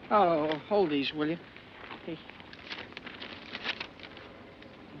 Oh, hold these, will you? Hey.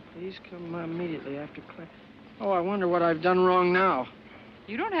 Please come immediately after class. Oh, I wonder what I've done wrong now.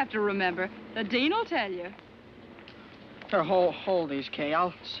 You don't have to remember. The dean will tell you. Here, hold these, Kay.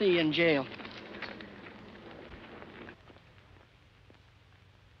 I'll see you in jail.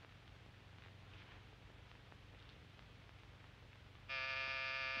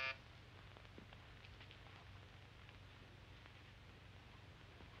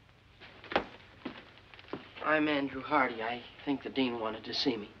 I'm Andrew Hardy. I think the dean wanted to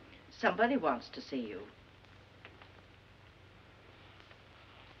see me. Somebody wants to see you.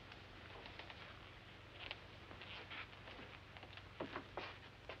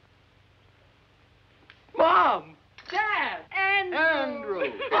 Mom! Dad! Andrew!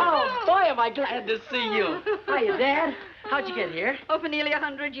 Oh, boy, am I glad to see you. Hiya, Dad. How'd you get here? Oh, for nearly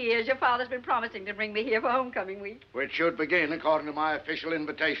 100 years. Your father's been promising to bring me here for homecoming week. Which should begin, according to my official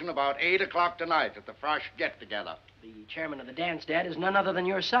invitation, about 8 o'clock tonight at the Frosh get-together. The chairman of the dance, Dad, is none other than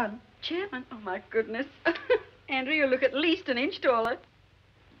your son. Chairman? Oh, my goodness. Andrew, you look at least an inch taller.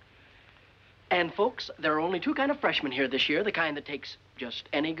 And, folks, there are only two kind of freshmen here this year, the kind that takes just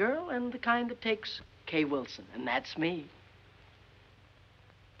any girl and the kind that takes Kay Wilson, and that's me.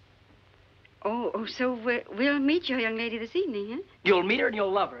 Oh, so we'll meet your young lady this evening, huh? You'll meet her and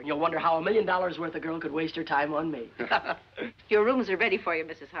you'll love her, and you'll wonder how $1 million worth of girl could waste her time on me. Your rooms are ready for you,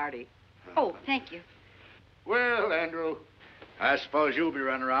 Mrs. Hardy. Oh, thank you. Well, Andrew, I suppose you'll be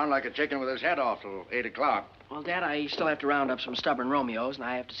running around like a chicken with his head off till 8 o'clock. Well, Dad, I still have to round up some stubborn Romeos, and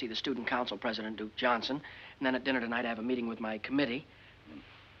I have to see the student council president, Duke Johnson. And then at dinner tonight, I have a meeting with my committee.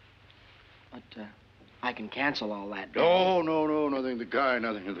 But, I can cancel all that. No, nothing of the kind,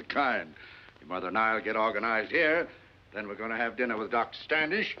 nothing of the kind. Your mother and I will get organized here. Then we're going to have dinner with Dr.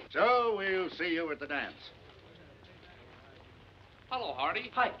 Standish. So we'll see you at the dance. Hello,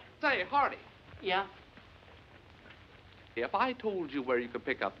 Hardy. Hi. Say, Hardy, Yeah? if I told you where you could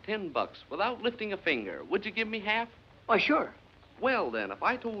pick up $10 without lifting a finger, would you give me half? Why, sure. Well, then, if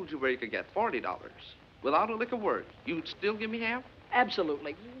I told you where you could get $40 without a lick of word, you'd still give me half?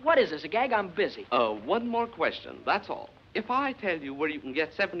 Absolutely. What is this, a gag? I'm busy. One more question, that's all. If I tell you where you can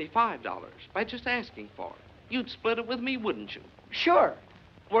get $75 by just asking for it, you'd split it with me, wouldn't you? Sure.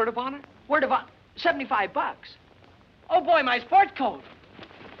 Word of honor? Word of honor. $75. Oh, boy, my sport coat.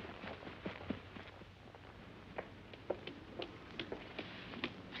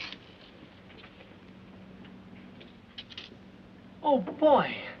 Oh,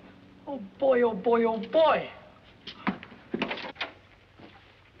 boy. Oh, boy, oh, boy, oh, boy.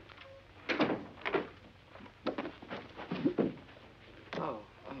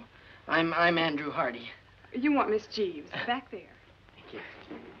 I'm Andrew Hardy. You want Miss Jeeves, back there. Thank you.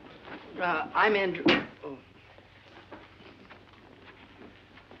 I'm Andrew... Oh.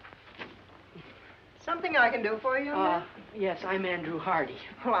 Something I can do for you, young man? Yes, I'm Andrew Hardy.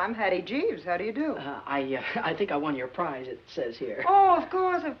 Well, I'm Hattie Jeeves. How do you do? I think I won your prize, it says here. Oh, of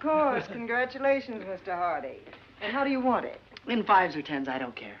course, of course. Congratulations, Mr. Hardy. And how do you want it? In 5s or 10s, I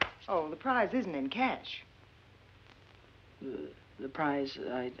don't care. Oh, the prize isn't in cash. The prize,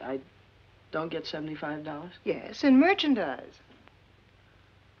 I don't get $75? Yes, in merchandise.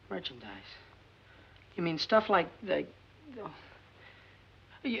 Merchandise? You mean stuff like the... Oh.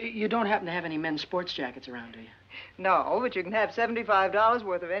 You don't happen to have any men's sports jackets around, do you? No, but you can have $75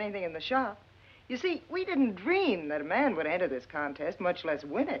 worth of anything in the shop. You see, we didn't dream that a man would enter this contest, much less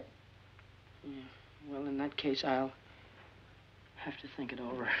win it. Yeah. Well, in that case, I'll have to think it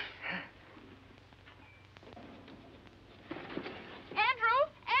over.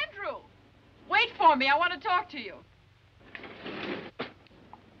 Andrew! Wait for me. I want to talk to you.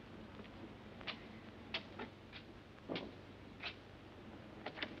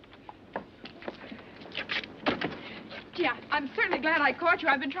 Yeah, I'm certainly glad I caught you.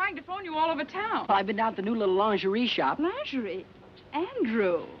 I've been trying to phone you all over town. Well, I've been down to the new little lingerie shop. Lingerie?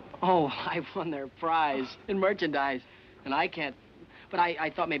 Andrew. Oh, I won their prize in merchandise. And I can't... But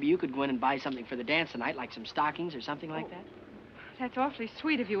I thought maybe you could go in and buy something for the dance tonight, like some stockings or something like that. That's awfully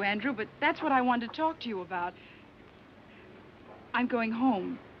sweet of you, Andrew, but that's what I wanted to talk to you about. I'm going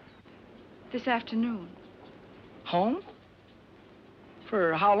home this afternoon. Home?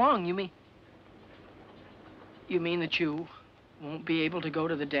 For how long, you mean? You mean that you won't be able to go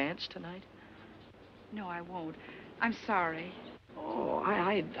to the dance tonight? No, I won't. I'm sorry. Oh,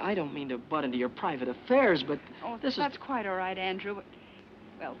 I don't mean to butt into your private affairs, but that's quite all right, Andrew. But,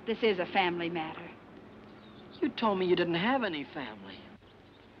 well, this is a family matter. You told me you didn't have any family.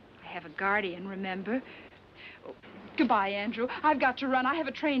 I have a guardian, remember? Oh, goodbye, Andrew. I've got to run. I have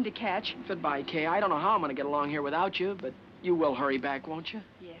a train to catch. Goodbye, Kay. I don't know how I'm going to get along here without you, but you will hurry back, won't you?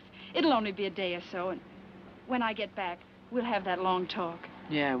 Yes. It'll only be a day or so, and when I get back, we'll have that long talk.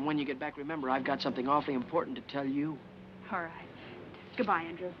 Yeah, and when you get back, remember, I've got something awfully important to tell you. All right. Goodbye,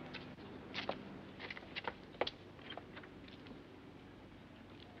 Andrew.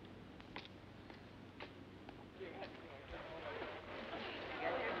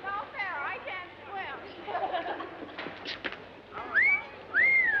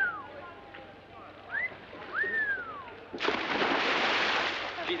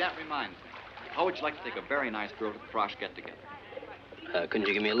 Gee, that reminds me. How would you like to take a very nice girl to the Frosh get-together? Couldn't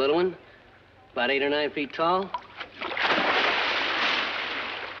you give me a little one? About 8 or 9 feet tall?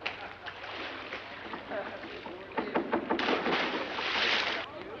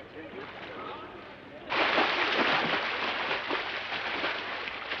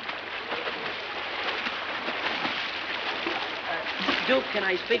 Duke, can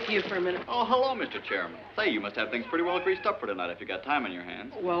I speak to you for a minute? Oh, hello, Mr. Chairman. Say, you must have things pretty well greased up for tonight if you got time on your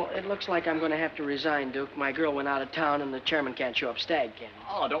hands. Well, it looks like I'm going to have to resign, Duke. My girl went out of town, and the chairman can't show up stag candy.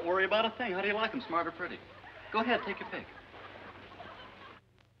 Oh, don't worry about a thing. How do you like them, smart or pretty? Go ahead, take your pick.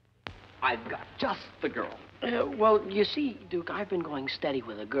 I've got just the girl. Well, you see, Duke, I've been going steady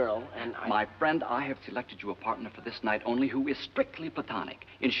with a girl, and My friend, I have selected you a partner for this night only who is strictly platonic.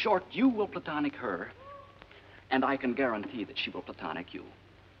 In short, you will platonic her, and I can guarantee that she will platonic you.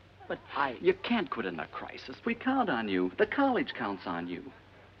 But You can't quit in a crisis. We count on you. The college counts on you.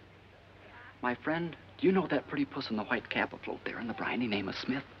 My friend, do you know that pretty puss in the white cap afloat there in the briny name of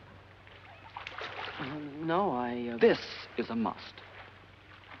Smith? No, This is a must.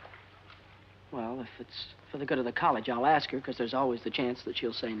 Well, if it's for the good of the college, I'll ask her, because there's always the chance that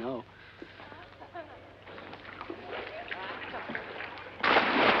she'll say no.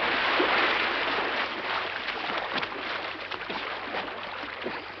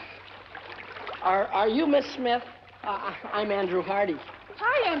 Are you Miss Smith? I'm Andrew Hardy.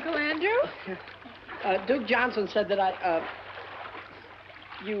 Hi, Uncle Andrew. Duke Johnson said that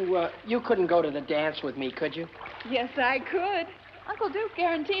you couldn't go to the dance with me, could you? Yes, I could. Uncle Duke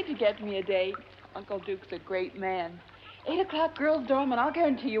guaranteed to get me a date. Uncle Duke's a great man. 8 o'clock girls' dorm, and I'll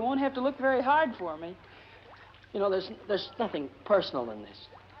guarantee you won't have to look very hard for me. You know, there's nothing personal in this.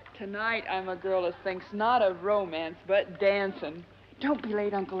 Tonight, I'm a girl that thinks not of romance, but dancing. Don't be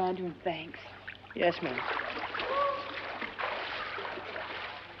late, Uncle Andrew, and thanks. Yes, ma'am.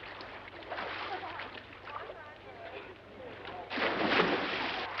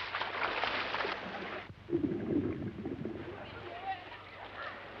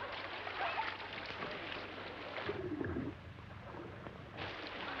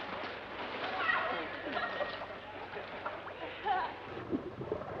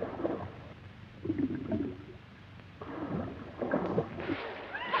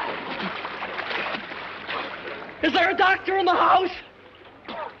 Is there a doctor in the house?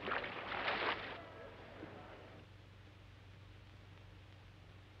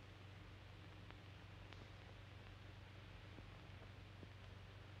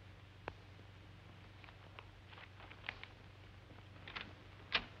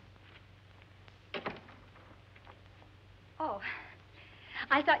 Oh,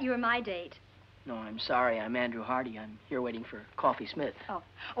 I thought you were my date. No, I'm sorry. I'm Andrew Hardy. I'm here waiting for Coffee Smith.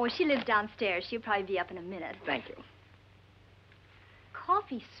 Oh, she lives downstairs. She'll probably be up in a minute. Thank you.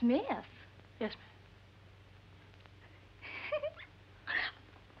 Coffee Smith? Yes,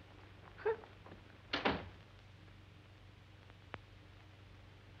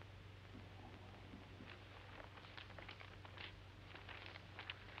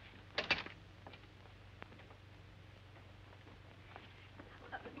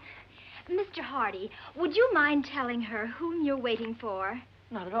 Mr. Hardy, would you mind telling her whom you're waiting for?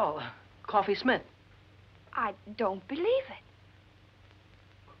 Not at all. Coffee Smith. I don't believe it.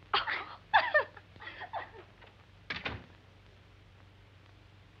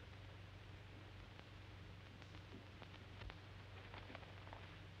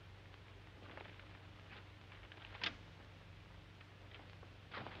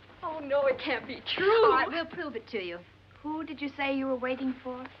 Oh, no, it can't be true. All right, we'll prove it to you. Who did you say you were waiting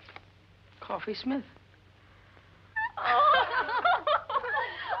for? Coffee Smith.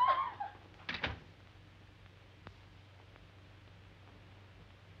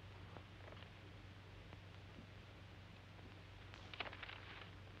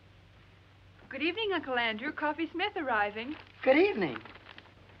 Good evening, Uncle Andrew. Coffee Smith arriving. Good evening.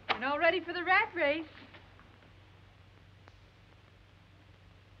 And all ready for the rat race.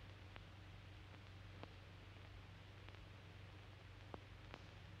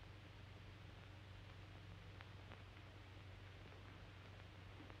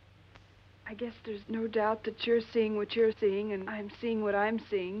 I guess there's no doubt that you're seeing what you're seeing, and I'm seeing what I'm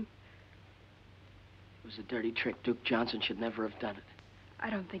seeing. It was a dirty trick. Duke Johnson should never have done it. I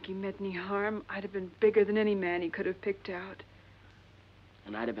don't think he meant any harm. I'd have been bigger than any man he could have picked out.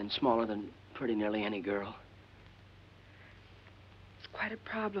 And I'd have been smaller than pretty nearly any girl. It's quite a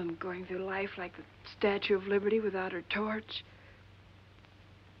problem going through life like the Statue of Liberty without her torch.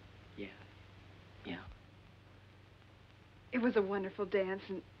 Yeah. It was a wonderful dance,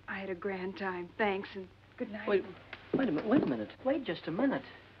 and I had a grand time. Thanks, and good night. Wait a minute. Wait just a minute.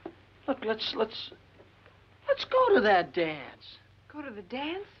 Look, let's go to that dance. Go to the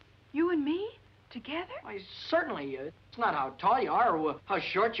dance? You and me? Together? Why, certainly. It's not how tall you are or how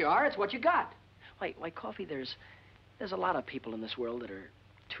short you are. It's what you got. Why, Coffee, there's a lot of people in this world that are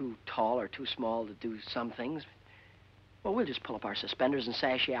too tall or too small to do some things. Well, we'll just pull up our suspenders and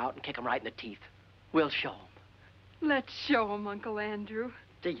sash you out and kick them right in the teeth. We'll show them. Let's show 'em, Uncle Andrew.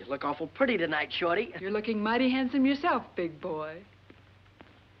 Gee, you look awful pretty tonight, Shorty. You're looking mighty handsome yourself, big boy.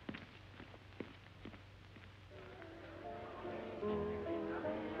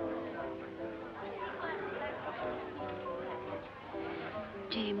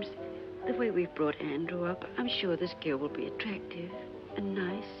 James, the way we've brought Andrew up, I'm sure this girl will be attractive and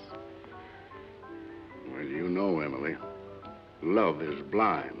nice. Well, you know, Emily, love is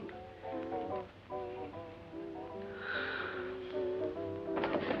blind.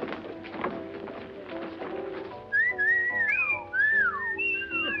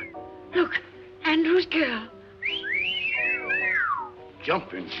 Look, Andrew's girl.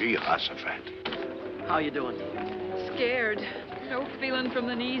 Jumping Jehoshaphat. How you doing? Scared. No feeling from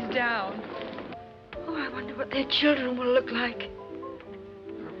the knees down. Oh, I wonder what their children will look like.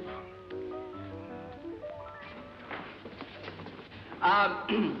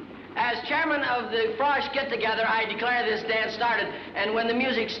 As chairman of the Frosh get-together, I declare this dance started. And when the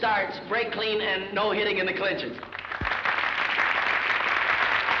music starts, break clean and no hitting in the clinches.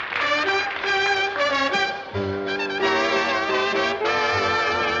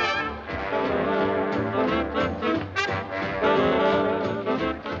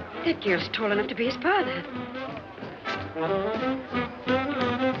 That girl's tall enough to be his father.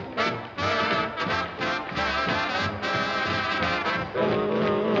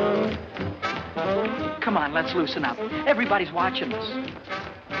 Come on, let's loosen up. Everybody's watching us.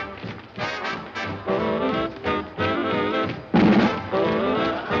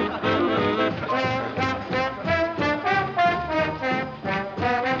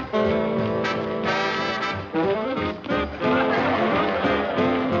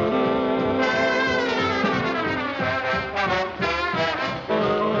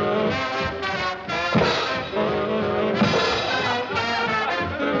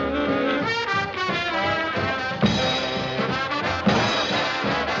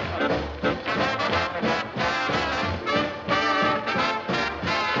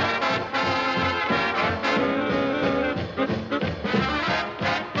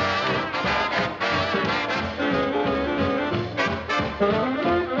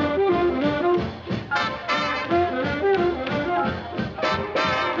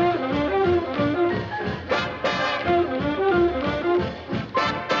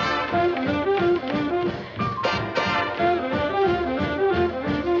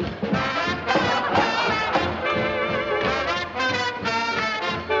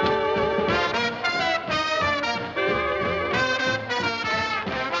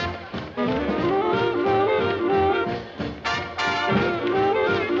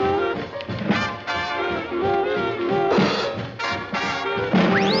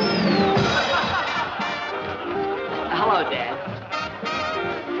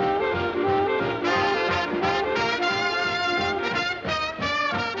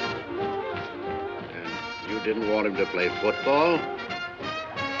 didn't want him to play football?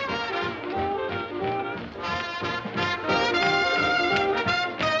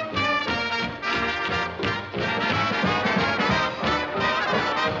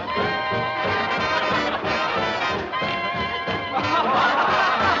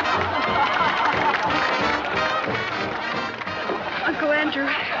 Uncle Andrew,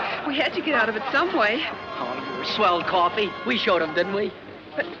 we had to get out of it some way. Oh, you were swell, Coffee. We showed him, didn't we?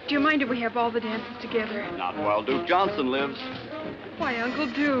 But do you mind if we have all the dances together? Not while Duke Johnson lives. Why, Uncle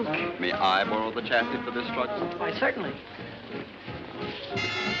Duke. May I borrow the chassis for this truck? Why, certainly.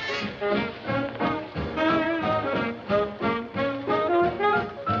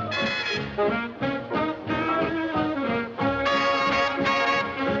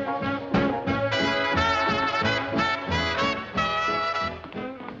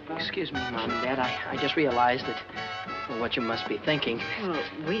 Excuse me, Mom and Dad. I just realized that what you must be thinking. Well,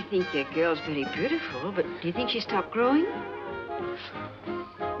 we think your girl's very beautiful, but do you think she stopped growing?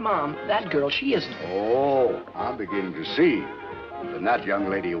 Mom, that girl, she isn't. Oh, I'm beginning to see. Then that young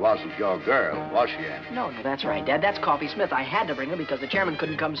lady wasn't your girl, was she, Andy? No, that's right, Dad. That's Coffee Smith. I had to bring her because the chairman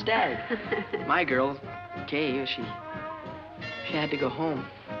couldn't come stay. My girl, Kay, she had to go home.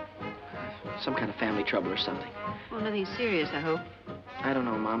 Some kind of family trouble or something. Well, nothing serious, I hope. I don't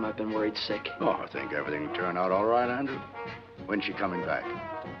know, Mom. I've been worried sick. Oh, I think everything will turn out all right, Andrew. When's she coming back?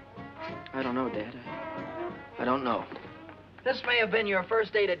 I don't know, Dad. I don't know. This may have been your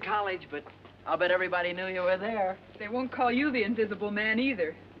first date at college, but I'll bet everybody knew you were there. They won't call you the Invisible Man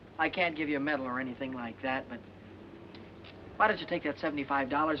either. I can't give you a medal or anything like that, but why don't you take that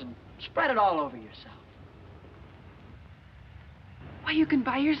 $75 and spread it all over yourself? Why, you can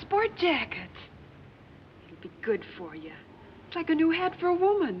buy your sport jacket. It'll be good for you. It's like a new hat for a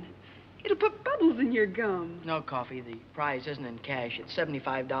woman. It'll put bubbles in your gum. No, Coffee. The prize isn't in cash. It's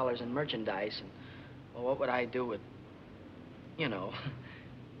 $75 in merchandise. And, well, what would I do with, you know,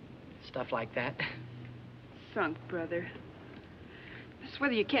 stuff like that? Sunk, brother. That's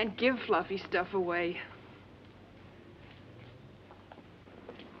whether you can't give fluffy stuff away.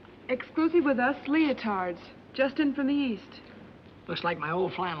 Exclusive with us, leotards. Just in from the east. Looks like my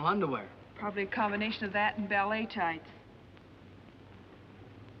old flannel underwear. Probably a combination of that and ballet tights.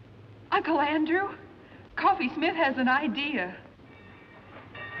 Uncle Andrew, Coffee Smith has an idea.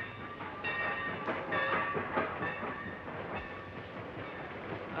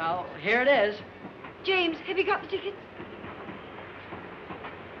 Well, here it is. James, have you got the tickets?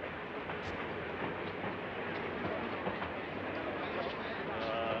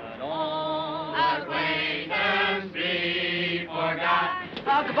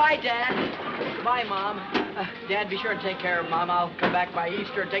 Oh, goodbye, Dad. Goodbye, Mom. Dad, be sure and take care of Mom. I'll come back by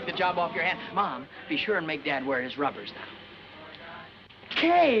Easter and take the job off your hand. Mom, be sure and make Dad wear his rubbers now.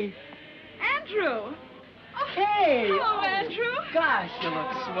 Kay! Andrew! Kay! Hello, Andrew. Gosh, you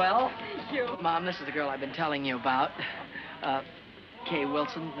look swell. Thank you. Mom, this is the girl I've been telling you about. Kay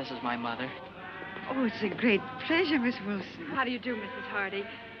Wilson. This is my mother. Oh, it's a great pleasure, Miss Wilson. How do you do, Mrs. Hardy?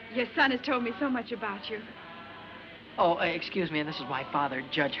 Your son has told me so much about you. Oh, excuse me, and this is my father,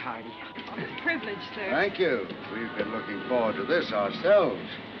 Judge Hardy. Privilege, sir. Thank you. We've been looking forward to this ourselves.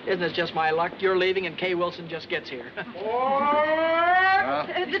 Isn't this just my luck? You're leaving and Kay Wilson just gets here. The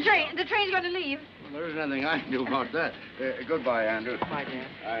train's going to leave. Well, there isn't anything I can do about that. Goodbye, Andrew. Goodbye,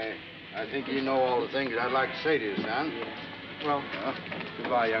 Dad. I think you know all the things I'd like to say to you, son. Yes. Well,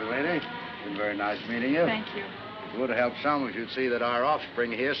 goodbye, young lady. It's been very nice meeting you. Thank you. It would help some if you'd see that our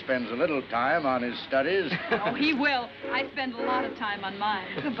offspring here spends a little time on his studies. Oh, he will. I spend a lot of time on mine.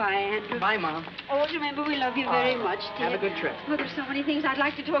 Goodbye, Andrew. Bye, Mom. Oh, remember, we love you very much, dear. Have a good trip. Well, there's so many things I'd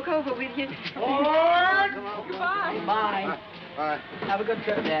like to talk over with you. Goodbye. Bye. Bye. Have a good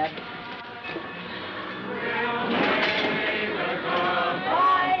trip, Dad.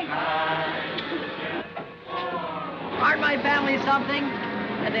 Bye. Aren't my family something?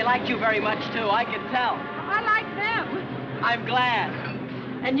 And they liked you very much, too. I can tell. I like them. I'm glad.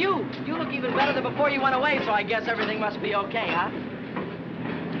 And you look even better than before you went away, so I guess everything must be okay, huh?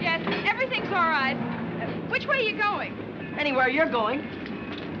 Yes, everything's all right. Which way are you going? Anywhere you're going.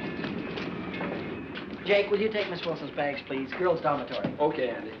 Jake, will you take Miss Wilson's bags, please? Girls' dormitory. Okay,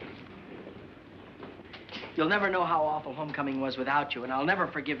 Andy. You'll never know how awful homecoming was without you, and I'll never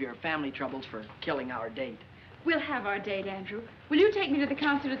forgive your family troubles for killing our date. We'll have our date, Andrew. Will you take me to the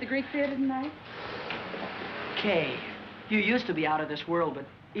concert at the Greek Theater tonight? Kay, you used to be out of this world, but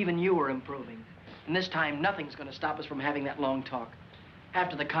even you were improving. And this time, nothing's going to stop us from having that long talk.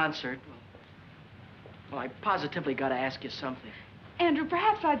 After the concert, well, I positively got to ask you something. Andrew,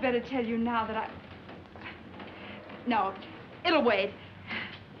 perhaps I'd better tell you now that No, it'll wait.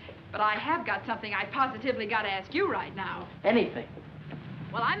 But I have got something I positively got to ask you right now. Anything.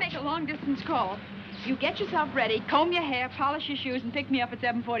 Well, I make a long-distance call. You get yourself ready, comb your hair, polish your shoes, and pick me up at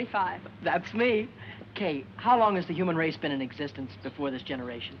 7:45. That's me. Kay, how long has the human race been in existence before this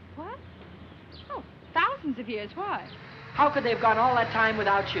generation? What? Oh, thousands of years. Why? How could they have gone all that time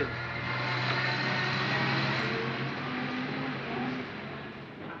without you?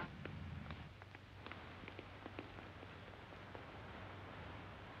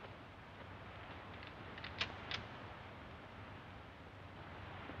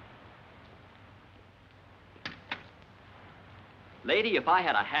 Lady, if I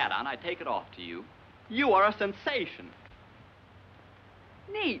had a hat on, I'd take it off to you. You are a sensation.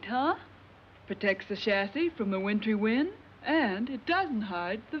 Neat, huh? Protects the chassis from the wintry wind, and it doesn't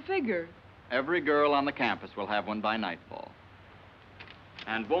hide the figure. Every girl on the campus will have one by nightfall.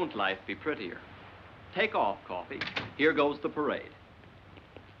 And won't life be prettier? Take off, Coffee. Here goes the parade.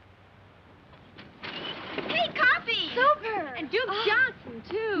 Hey, Coffee! Super! And Duke Johnson,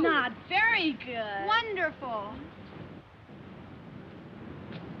 too. Not very good. Wonderful.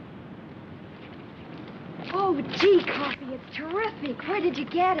 Oh, gee, Coffee, it's terrific. Where did you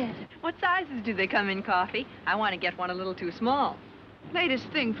get it? What sizes do they come in, Coffee? I want to get one a little too small. Latest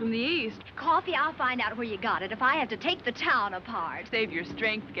thing from the East. Coffee, I'll find out where you got it if I have to take the town apart. Save your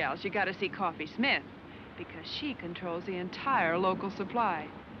strength, gals. You got to see Coffee Smith, because she controls the entire local supply.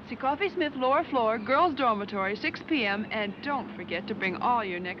 See Coffee Smith, lower floor, girls' dormitory, 6 p.m., and don't forget to bring all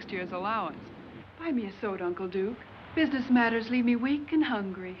your next year's allowance. Buy me a soda, Uncle Duke. Business matters leave me weak and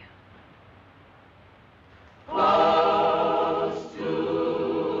hungry. Close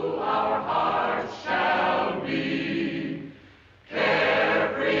to our hearts shall be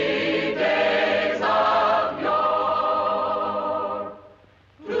carefree days of yore,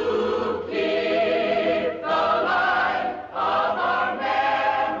 to keep the light of our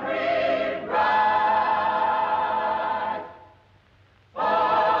memory bright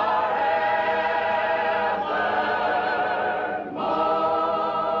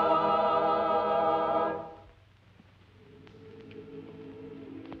forevermore.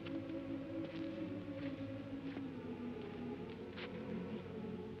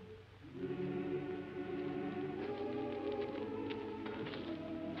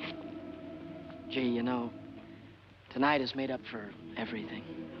 Gee, you know, tonight is made up for everything.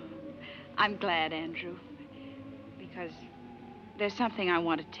 I'm glad, Andrew, because there's something I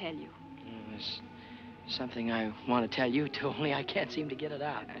want to tell you. There's something I want to tell you, too, only I can't seem to get it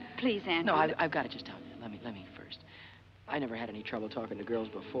out. Please, Andrew. No, I've got to just tell you. Let me first. I never had any trouble talking to girls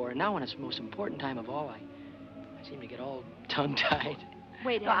before, and now when it's the most important time of all, I seem to get all tongue-tied.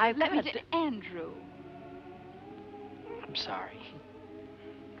 Wait, No, Andrew, I've let me got to- Andrew. I'm sorry.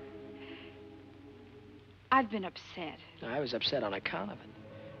 I've been upset. I was upset on account of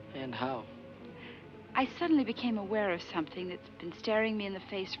it. And how? I suddenly became aware of something that's been staring me in the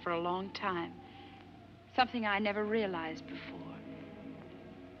face for a long time. Something I never realized before.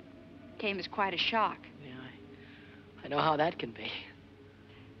 Came as quite a shock. I know how that can be.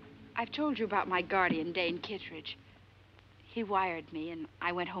 I've told you about my guardian, Dane Kittredge. He wired me, and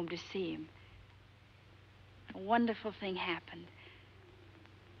I went home to see him. A wonderful thing happened.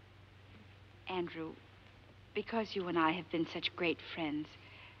 Andrew, because you and I have been such great friends,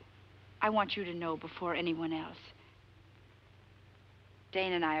 I want you to know before anyone else.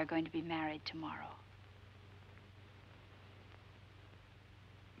 Dane and I are going to be married tomorrow.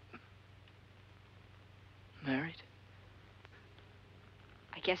 Married?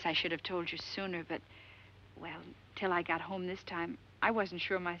 I guess I should have told you sooner, but, well, till I got home this time, I wasn't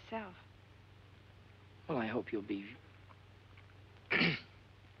sure myself. Well, I hope you'll be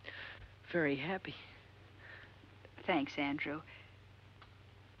very happy. Thanks, Andrew.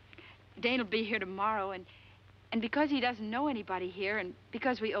 Dane will be here tomorrow, and because he doesn't know anybody here, and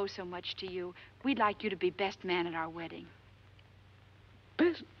because we owe so much to you, we'd like you to be best man at our wedding.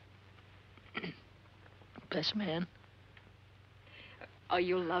 Best man? Oh,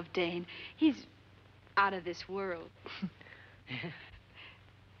 you'll love Dane. He's out of this world.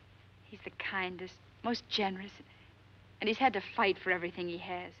 He's the kindest, most generous, and he's had to fight for everything he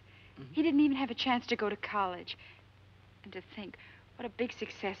has. He didn't even have a chance to go to college. And to think what a big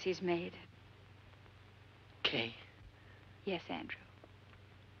success he's made. Kay, Yes, Andrew.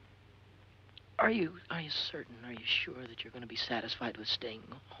 are you certain, are you sure that you're going to be satisfied with staying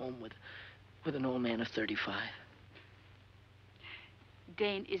home with an old man of 35?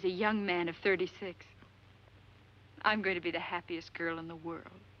 Dane is a young man of 36. I'm going to be the happiest girl in the world.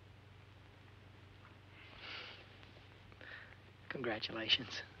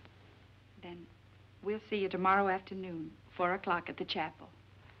 Congratulations. Then we'll see you tomorrow afternoon, 4 o'clock at the chapel.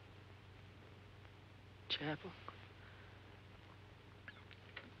 chapel.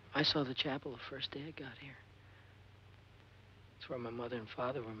 I saw the chapel the first day I got here. It's where my mother and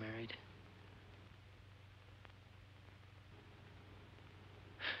father were married.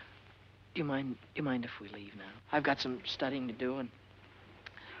 Do you mind if we leave now? I've got some studying to do, and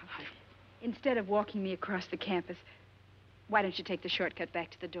Instead of walking me across the campus, why don't you take the shortcut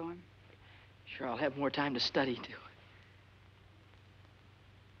back to the dorm? sure I'll have more time to study, too.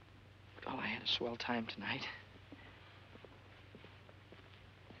 Oh, I had a swell time tonight.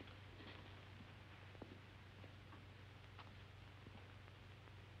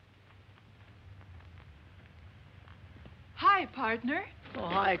 Hi, partner. Oh,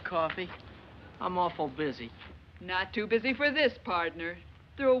 hi, Coffee. I'm awful busy. Not too busy for this, partner.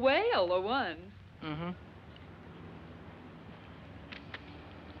 Through a whale or one. Mm-hmm.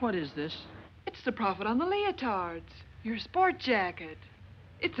 What is this? It's the profit on the leotards. Your sport jacket.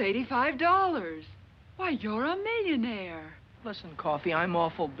 It's $85. Why, you're a millionaire. Listen, Coffee, I'm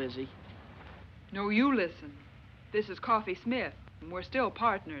awful busy. No, you listen. This is Coffee Smith, and we're still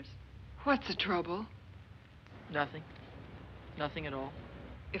partners. What's the trouble? Nothing. Nothing at all.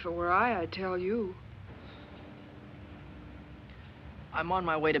 If it were I, I'd tell you. I'm on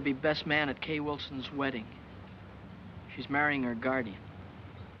my way to be best man at Kay Wilson's wedding. She's marrying her guardian.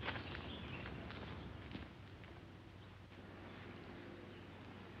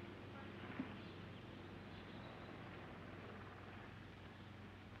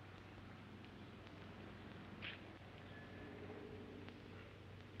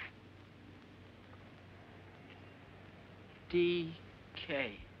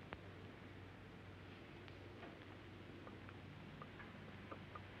 D.K.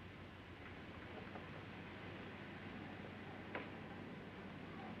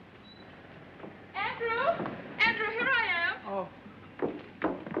 Andrew, here I am. Oh.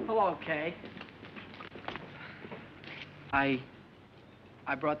 Hello, Kay. I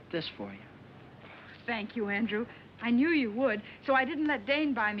brought this for you. Thank you, Andrew. I knew you would, so I didn't let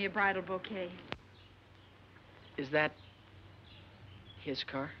Dane buy me a bridal bouquet. Is that his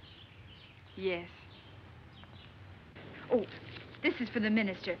car? Yes. Oh, this is for the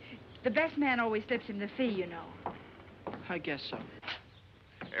minister. The best man always slips him the fee, you know. I guess so.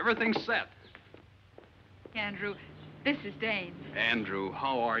 Everything's set. Andrew, this is Dane. Andrew,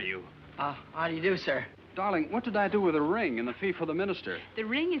 how are you? How do you do, sir? Darling, what did I do with the ring and the fee for the minister? The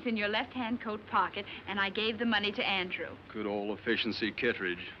ring is in your left-hand coat pocket, and I gave the money to Andrew. Good old efficiency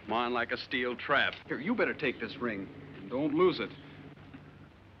Kittredge. Mine like a steel trap. Here, you better take this ring. Don't lose it.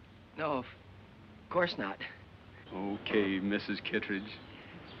 No, of course not. Okay, Mrs. Kittredge.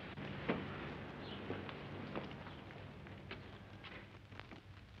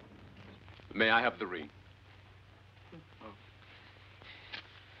 May I have the ring?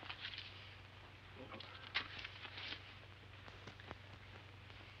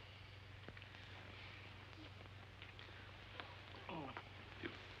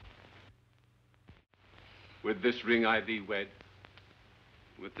 With this ring I thee wed.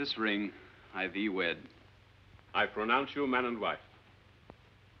 With this ring, I thee wed. I pronounce you man and wife.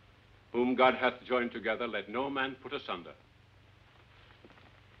 Whom God hath joined together, let no man put asunder.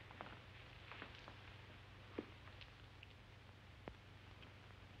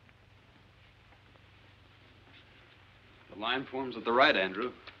 The line forms at the right,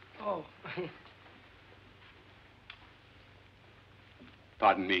 Andrew. Oh.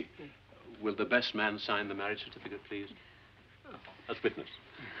 Pardon me. Will the best man sign the marriage certificate, please? As witness.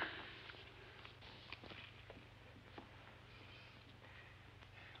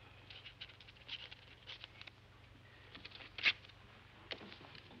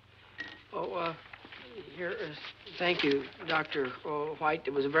 Oh, here is... Thank you, Dr. White.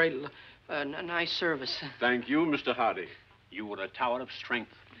 It was a very nice service. Thank you, Mr. Hardy. You were a tower of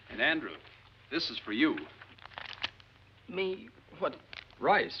strength. And Andrew, this is for you. Me? What?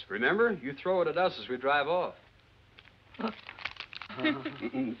 Rice, remember? You throw it at us as we drive off.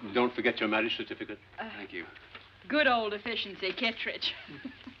 Don't forget your marriage certificate. Thank you. Good old efficiency, Kittredge.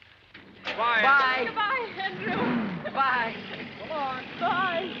 Bye. Bye. Goodbye, Andrew. Bye. Come on.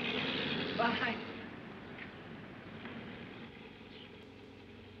 Bye. Bye.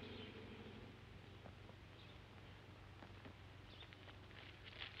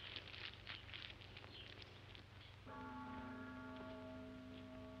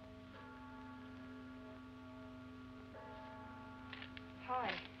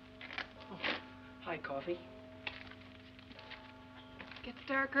 Hi. Oh, hi, Coffee. Gets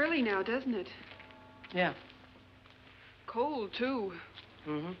dark early now, doesn't it? Yeah. Cold, too.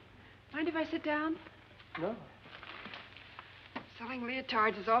 Mm-hmm. Mind if I sit down? No. Selling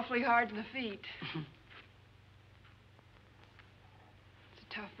leotards is awfully hard on the feet.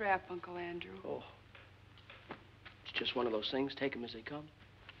 Tough rap, Uncle Andrew. Oh. It's just one of those things. Take them as they come.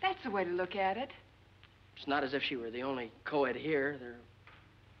 That's the way to look at it. It's not as if she were the only co-ed here.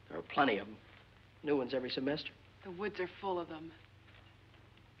 There are plenty of them. New ones every semester. The woods are full of them.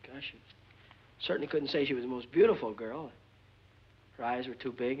 Gosh, you certainly couldn't say she was the most beautiful girl. Her eyes were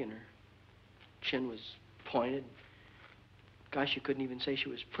too big and her chin was pointed. Gosh, you couldn't even say she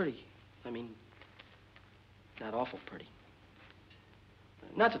was pretty. I mean, not awful pretty.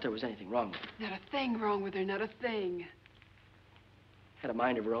 Not that there was anything wrong with her. Not a thing wrong with her, not a thing. Had a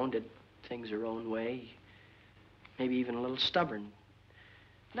mind of her own, did things her own way. Maybe even a little stubborn.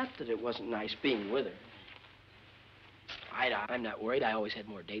 Not that it wasn't nice being with her. I'm not worried. I always had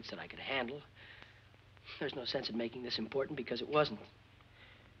more dates than I could handle. There's no sense in making this important because it wasn't.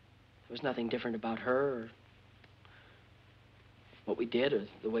 There was nothing different about her or what we did or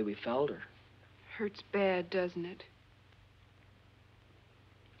the way we felt or... Hurts bad, doesn't it?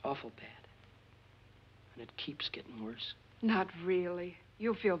 Awful bad. And it keeps getting worse. Not really.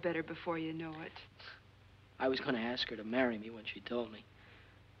 You'll feel better before you know it. I was going to ask her to marry me when she told me.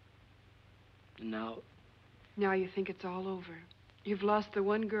 And now... Now you think it's all over. You've lost the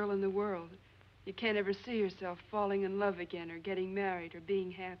one girl in the world. You can't ever see yourself falling in love again or getting married or being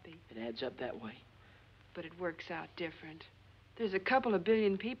happy. It adds up that way. But it works out different. There's a couple of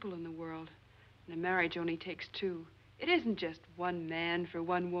billion people in the world, and a marriage only takes two. It isn't just one man for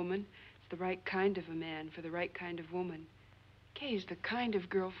one woman. It's the right kind of a man for the right kind of woman. Kay's the kind of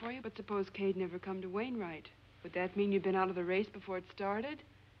girl for you, but suppose Kay'd never come to Wainwright. Would that mean you'd been out of the race before it started?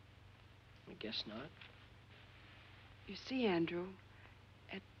 I guess not. You see, Andrew,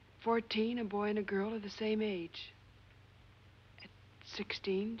 at 14, a boy and a girl are the same age. At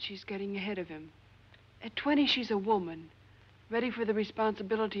 16, she's getting ahead of him. At 20, she's a woman, ready for the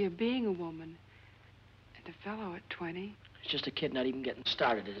responsibility of being a woman. And a fellow at 20... It's just a kid not even getting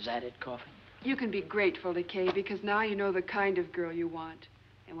started. Is that it, Coffee? You can be grateful to Kay because now you know the kind of girl you want.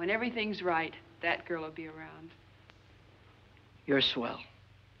 And when everything's right, that girl will be around. You're swell.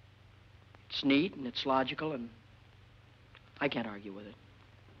 It's neat and it's logical and I can't argue with it.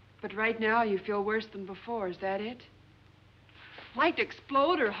 But right now you feel worse than before. Is that it? Like to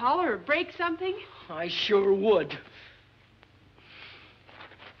explode or holler or break something? I sure would.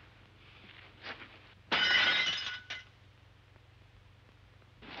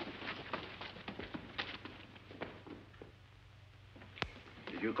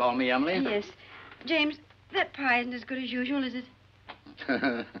 Did you call me, Emily? Yes. James, that pie isn't as good as usual, is it?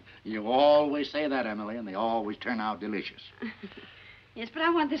 You always say that, Emily, and they always turn out delicious. Yes, but I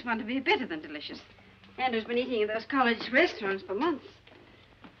want this one to be better than delicious. Andrew's been eating in those college restaurants for months.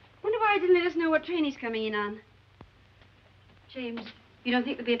 Wonder why he didn't let us know what train he's coming in on. James, you don't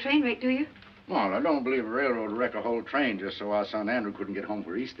think there'll be a train wreck, do you? Well, I don't believe a railroad would wreck a whole train just so our son Andrew couldn't get home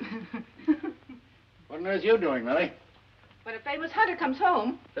for Easter. What on earth are you doing, Millie? When a famous hunter comes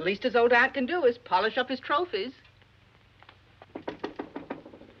home, the least his old aunt can do is polish up his trophies.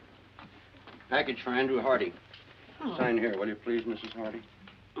 Package for Andrew Hardy. Oh. Sign here, will you please, Mrs. Hardy?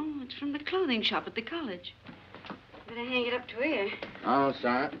 Oh, it's from the clothing shop at the college. Better hang it up to air. I'll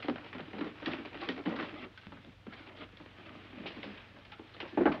sign.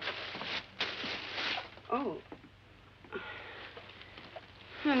 Oh.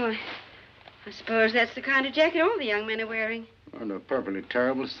 Well, I suppose that's the kind of jacket all the young men are wearing. What a perfectly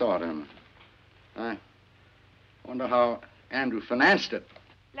terrible thought, Emma. I wonder how Andrew financed it.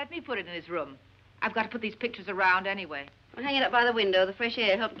 Let me put it in his room. I've got to put these pictures around anyway. Well, hang it up by the window. The fresh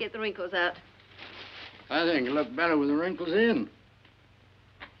air helps get the wrinkles out. I think it'll look better with the wrinkles in.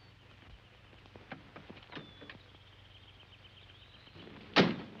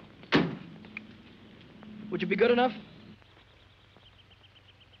 Would you be good enough?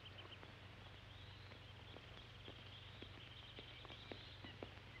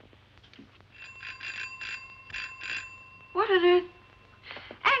 What on earth?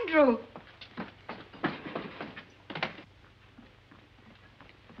 Andrew!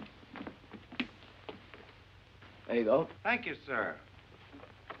 There you go. Thank you, sir.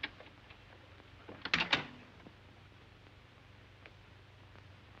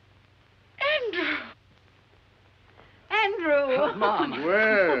 Andrew! Mom.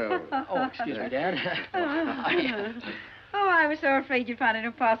 Well. Oh, excuse me, Dad. Oh, I was so afraid you'd find it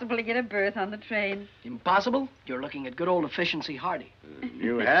impossible to get a berth on the train. Impossible? You're looking at good old efficiency Hardy.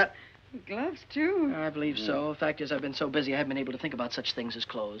 New hat? Gloves, too. I believe so. The fact is, I've been so busy, I haven't been able to think about such things as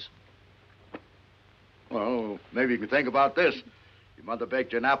clothes. Well, maybe you can think about this. Your mother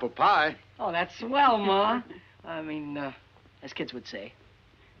baked you an apple pie. Oh, that's swell, Ma. I mean, as kids would say.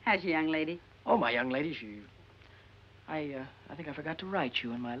 How's your young lady? Oh, my young lady, I think I forgot to write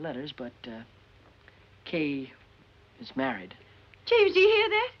you in my letters, but Kay is married. James, do you hear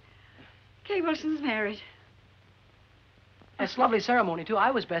that? Kay Wilson's married. That's a lovely ceremony, too.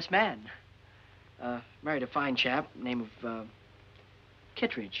 I was best man. Married a fine chap, name of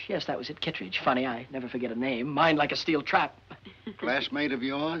Kittredge. Yes, that was it, Kittredge. Funny, I never forget a name. Mine like a steel trap. Classmate of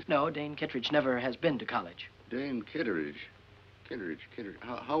yours? No, Dane Kittredge never has been to college. Dane Kittredge. Kittredge.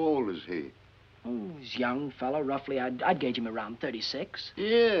 How old is he? Oh, he's a young fellow, roughly. I'd gauge him around 36.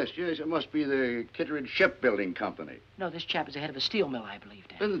 Yes, it must be the Kittredge Shipbuilding Company. No, this chap is the head of a steel mill, I believe,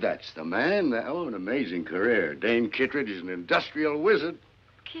 Dad. Well, that's the man. Oh, an amazing career. Dane Kittredge is an industrial wizard.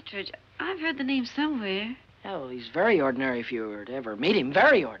 Kittredge, I've heard the name somewhere. Oh, he's very ordinary if you were to ever meet him.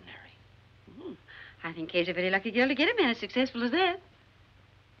 Very ordinary. I think Kay's a very lucky girl to get a man as successful as that.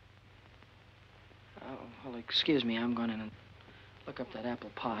 Oh, well, excuse me. I'm going in and look up that apple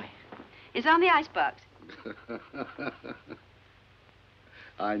pie. It's on the icebox.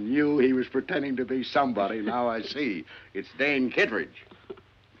 I knew he was pretending to be somebody. Now I see. It's Dane Kittredge.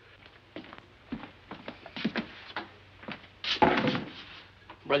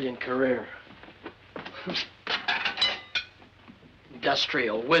 Brilliant career.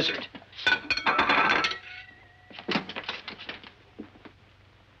 Industrial wizard.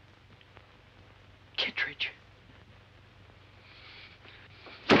 Kittredge.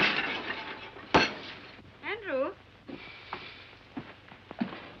 Andrew?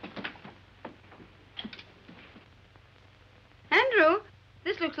 Andrew,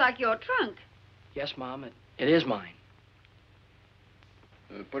 this looks like your trunk. Yes, Mom, it is mine.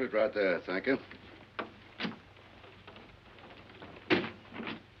 Put it right there, thank you.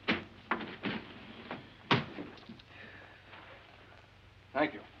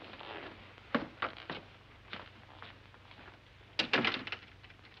 Thank you.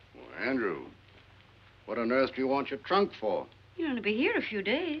 Well, Andrew, what on earth do you want your trunk for? You're going to be here a few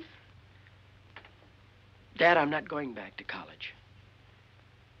days. Dad, I'm not going back to college.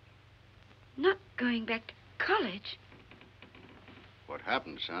 Not going back to college? What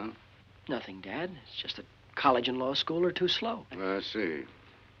happened, son? Nothing, Dad. It's just that college and law school are too slow. I see.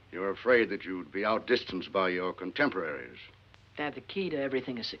 You're afraid that you'd be outdistanced by your contemporaries. Dad, the key to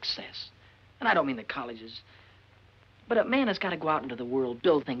everything is success. And I don't mean the colleges. But a man has got to go out into the world,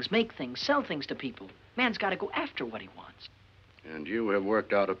 build things, make things, sell things to people. Man's got to go after what he wants. And you have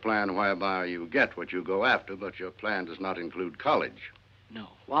worked out a plan whereby you get what you go after, but your plan does not include college. No.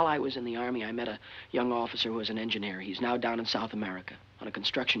 While I was in the Army, I met a young officer who was an engineer. He's now down in South America on a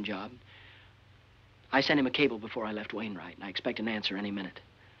construction job. I sent him a cable before I left Wainwright, and I expect an answer any minute.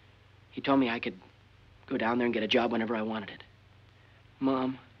 He told me I could go down there and get a job whenever I wanted it.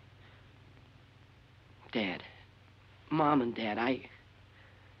 Mom, Dad, Mom and Dad,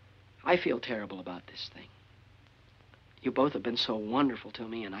 I feel terrible about this thing. You both have been so wonderful to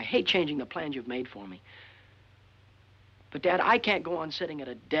me, and I hate changing the plans you've made for me. But, Dad, I can't go on sitting at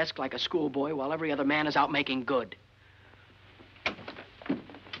a desk like a schoolboy while every other man is out making good.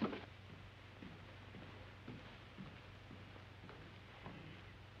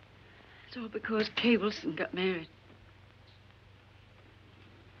 It's all because Kay Wilson got married.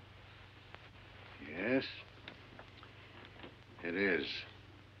 Yes, it is.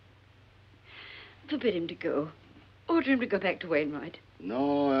 Forbid him to go. Order him to go back to Wainwright.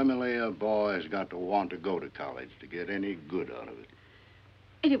 No, Emily, a boy's got to want to go to college to get any good out of it.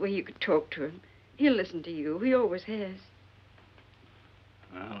 Anyway, you could talk to him. He'll listen to you. He always has.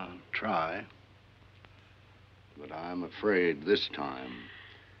 Well, I'll try. But I'm afraid this time...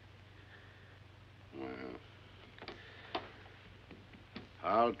 Well,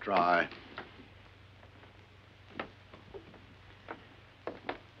 I'll try.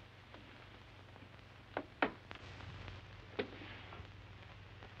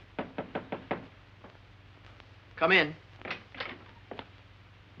 Come in.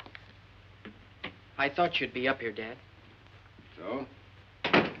 I thought you'd be up here, Dad. So?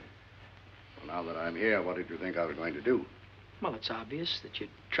 Well, now that I'm here, what did you think I was going to do? Well, it's obvious that you'd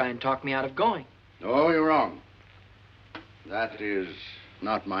try and talk me out of going. No, you're wrong. That is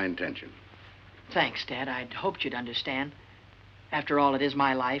not my intention. Thanks, Dad. I'd hoped you'd understand. After all, it is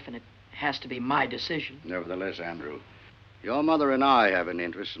my life, and it has to be my decision. Nevertheless, Andrew, your mother and I have an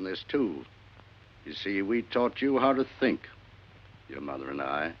interest in this, too. You see, we taught you how to think, your mother and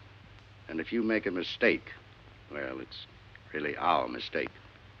I. And if you make a mistake, well, it's really our mistake.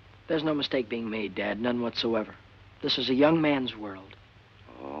 There's no mistake being made, Dad, none whatsoever. This is a young man's world.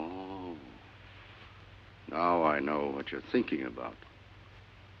 Oh. Now I know what you're thinking about.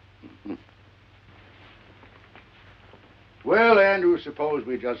 Well, Andrew, suppose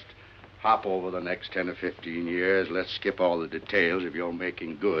we just hop over the next 10 or 15 years. Let's skip all the details if you're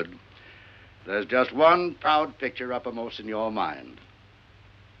making good. There's just one proud picture uppermost in your mind.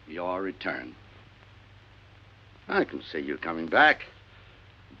 Your return. I can see you coming back.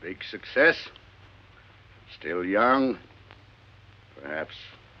 Big success. Still young. Perhaps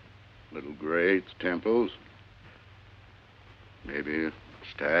a little gray at the temples. Maybe a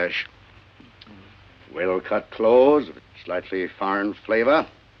stash. Well-cut clothes, with slightly foreign flavor.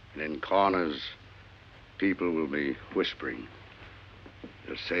 And in corners, people will be whispering.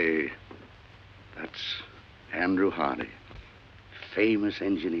 They'll say, that's Andrew Hardy, famous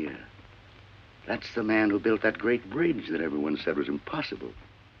engineer. That's the man who built that great bridge that everyone said was impossible.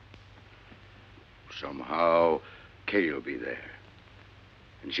 Somehow, Kay'll be there.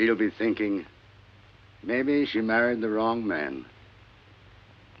 And she'll be thinking, maybe she married the wrong man.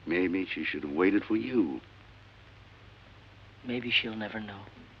 Maybe she should have waited for you. Maybe she'll never know.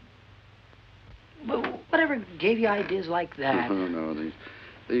 But whatever gave you ideas like that? No,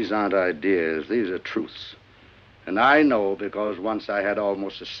 these aren't ideas. These are truths. And I know because once I had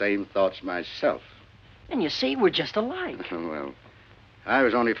almost the same thoughts myself. And you see, we're just alike. Well, I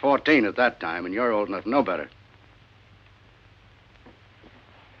was only 14 at that time, and you're old enough to know better.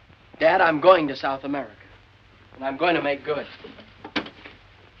 Dad, I'm going to South America. And I'm going to make good.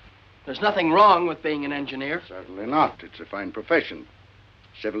 There's nothing wrong with being an engineer. Certainly not. It's a fine profession.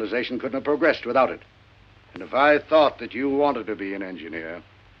 Civilization couldn't have progressed without it. And if I thought that you wanted to be an engineer,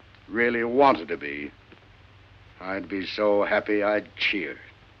 really wanted to be, I'd be so happy I'd cheer.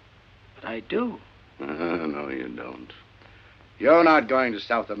 But I do. No, you don't. You're not going to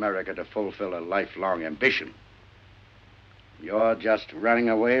South America to fulfill a lifelong ambition. You're just running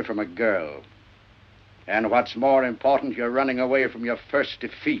away from a girl. And what's more important, you're running away from your first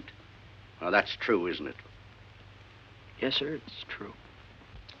defeat. Now, that's true, isn't it? Yes, sir, it's true.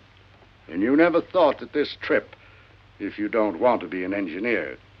 And you never thought that this trip, if you don't want to be an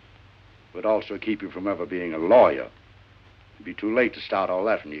engineer, would also keep you from ever being a lawyer. It'd be too late to start all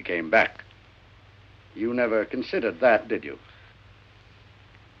that when you came back. You never considered that, did you?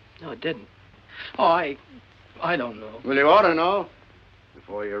 No, it didn't. Oh, I don't know. Well, you ought to know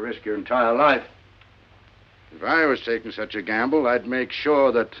before you risk your entire life. If I was taking such a gamble, I'd make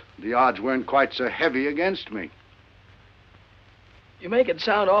sure that the odds weren't quite so heavy against me. You make it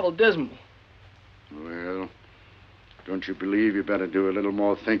sound awful dismal. Well, don't you believe you better do a little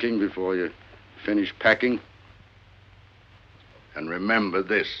more thinking before you finish packing? And remember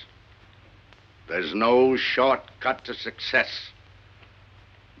this. There's no shortcut to success.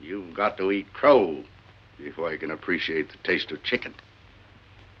 You've got to eat crow before you can appreciate the taste of chicken.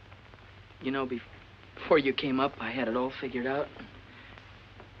 You know, before you came up, I had it all figured out.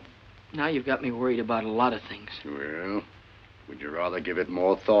 Now you've got me worried about a lot of things. Well, would you rather give it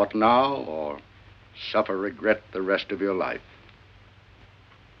more thought now or suffer regret the rest of your life?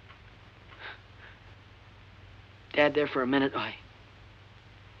 Dad, there for a minute, I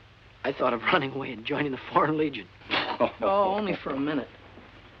thought of running away and joining the Foreign Legion. Oh, only for a minute.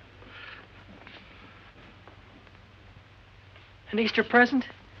 An Easter present?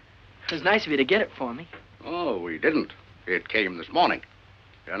 It was nice of you to get it for me. Oh, we didn't. It came this morning.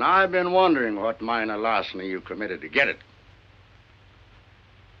 And I've been wondering what minor larceny you committed to get it.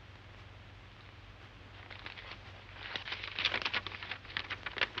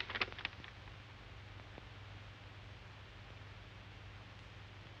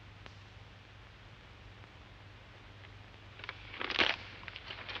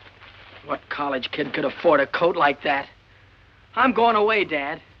 What college kid could afford a coat like that? I'm going away,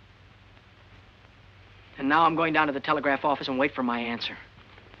 Dad. And now I'm going down to the telegraph office and wait for my answer.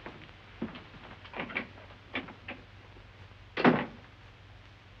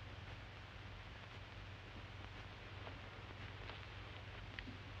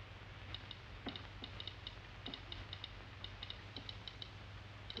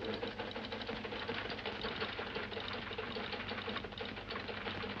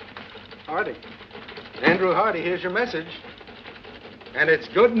 Hardy. Andrew Hardy, here's your message. And it's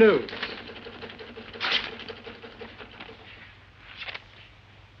good news.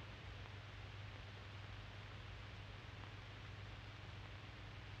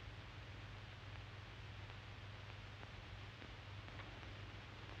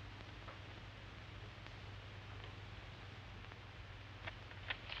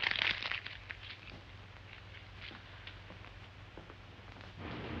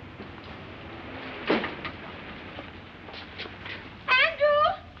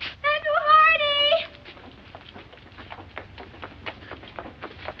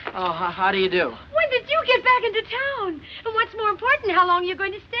 Oh, how do you do? When did you get back into town? And what's more important, how long are you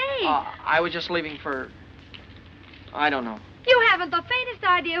going to stay? I was just leaving for... I don't know. You haven't the faintest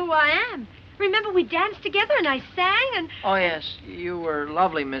idea who I am. Remember, we danced together and I sang and... Oh, yes. You were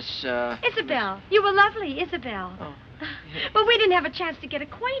lovely, Miss... Isabel. You were lovely, Isabel. Oh. But we didn't have a chance to get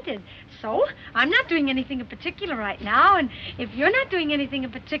acquainted. So, I'm not doing anything in particular right now, and if you're not doing anything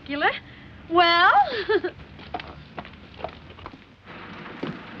in particular, well...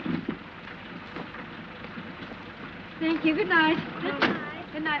 Thank you. Good night. Good night.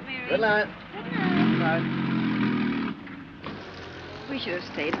 Good night, Mary. Good night. Good night. Good night. We should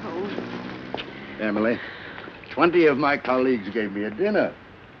have stayed home. Emily, 20 of my colleagues gave me a dinner.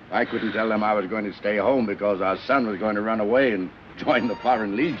 I couldn't tell them I was going to stay home because our son was going to run away and join the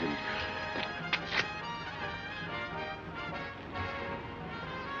Foreign Legion.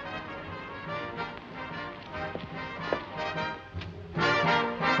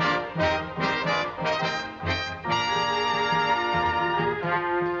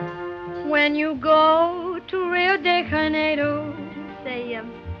 When you go to Rio de Janeiro, say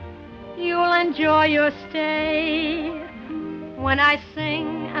you'll enjoy your stay. When I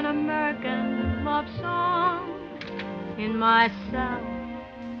sing an American love song in my South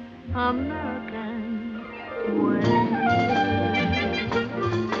American way.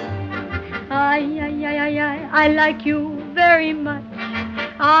 I like you very much.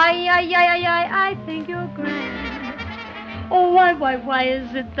 I think you're grand. Oh, why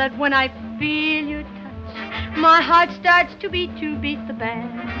is it that when I feel your touch, my heart starts to beat the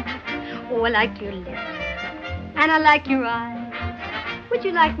band? Oh, I like your lips, and I like your eyes. Would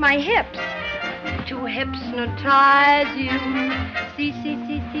you like my hips to hypnotize you? See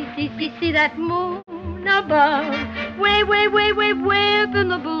that moon above, way up in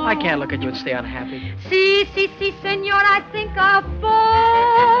the blue. I can't look at you and stay unhappy. See, senor, I think I'll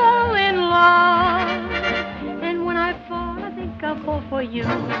fall in love. And when I fall, I think I'll fall for you.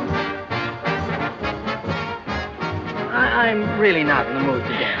 I'm really not in the mood to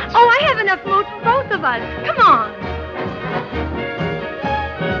dance. Oh, I have enough mood for both of us. Come on.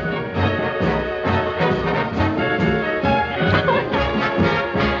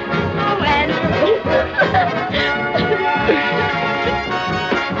 Oh, Andrew.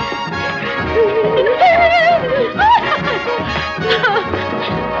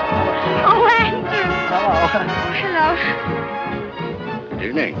 Oh, Andrew. Hello. Hello. Good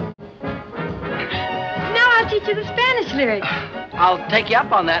evening. Now I'll teach you the Spanish lyrics. I'll take you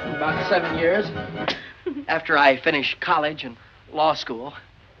up on that in about 7 years. After I finish college and law school.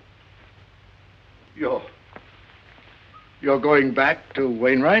 You're going back to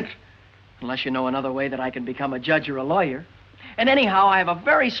Wainwright? Unless you know another way that I can become a judge or a lawyer. And anyhow, I have a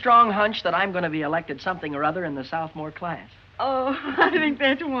very strong hunch that I'm going to be elected something or other in the sophomore class. Oh, I think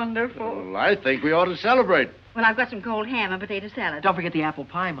that's wonderful. Well, I think we ought to celebrate. Well, I've got some cold ham and potato salad. Don't forget the apple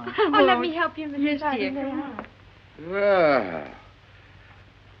pie, Mom. Oh, let me help you, Mrs. Yes, dear. Nightingale. Well,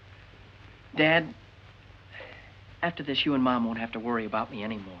 Dad, after this, you and Mom won't have to worry about me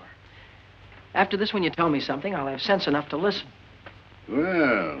anymore. After this, when you tell me something, I'll have sense enough to listen.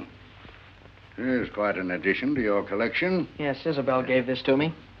 well, here's quite an addition to your collection. Yes, Isabel gave this to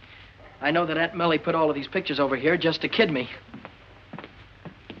me. I know that Aunt Millie put all of these pictures over here just to kid me.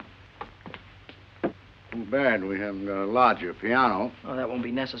 Too bad we haven't got a larger piano. Oh, that won't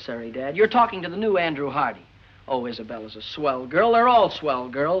be necessary, Dad. You're talking to the new Andrew Hardy. Oh, Isabella's a swell girl. They're all swell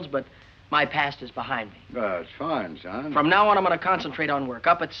girls, but my past is behind me. That's fine, son. From now on, I'm going to concentrate on work.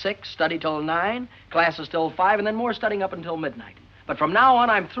 Up at 6, study till 9, classes till 5, and then more studying up until midnight. But from now on,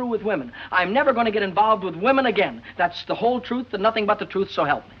 I'm through with women. I'm never going to get involved with women again. That's the whole truth and nothing but the truth, so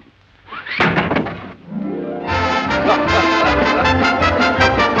help me.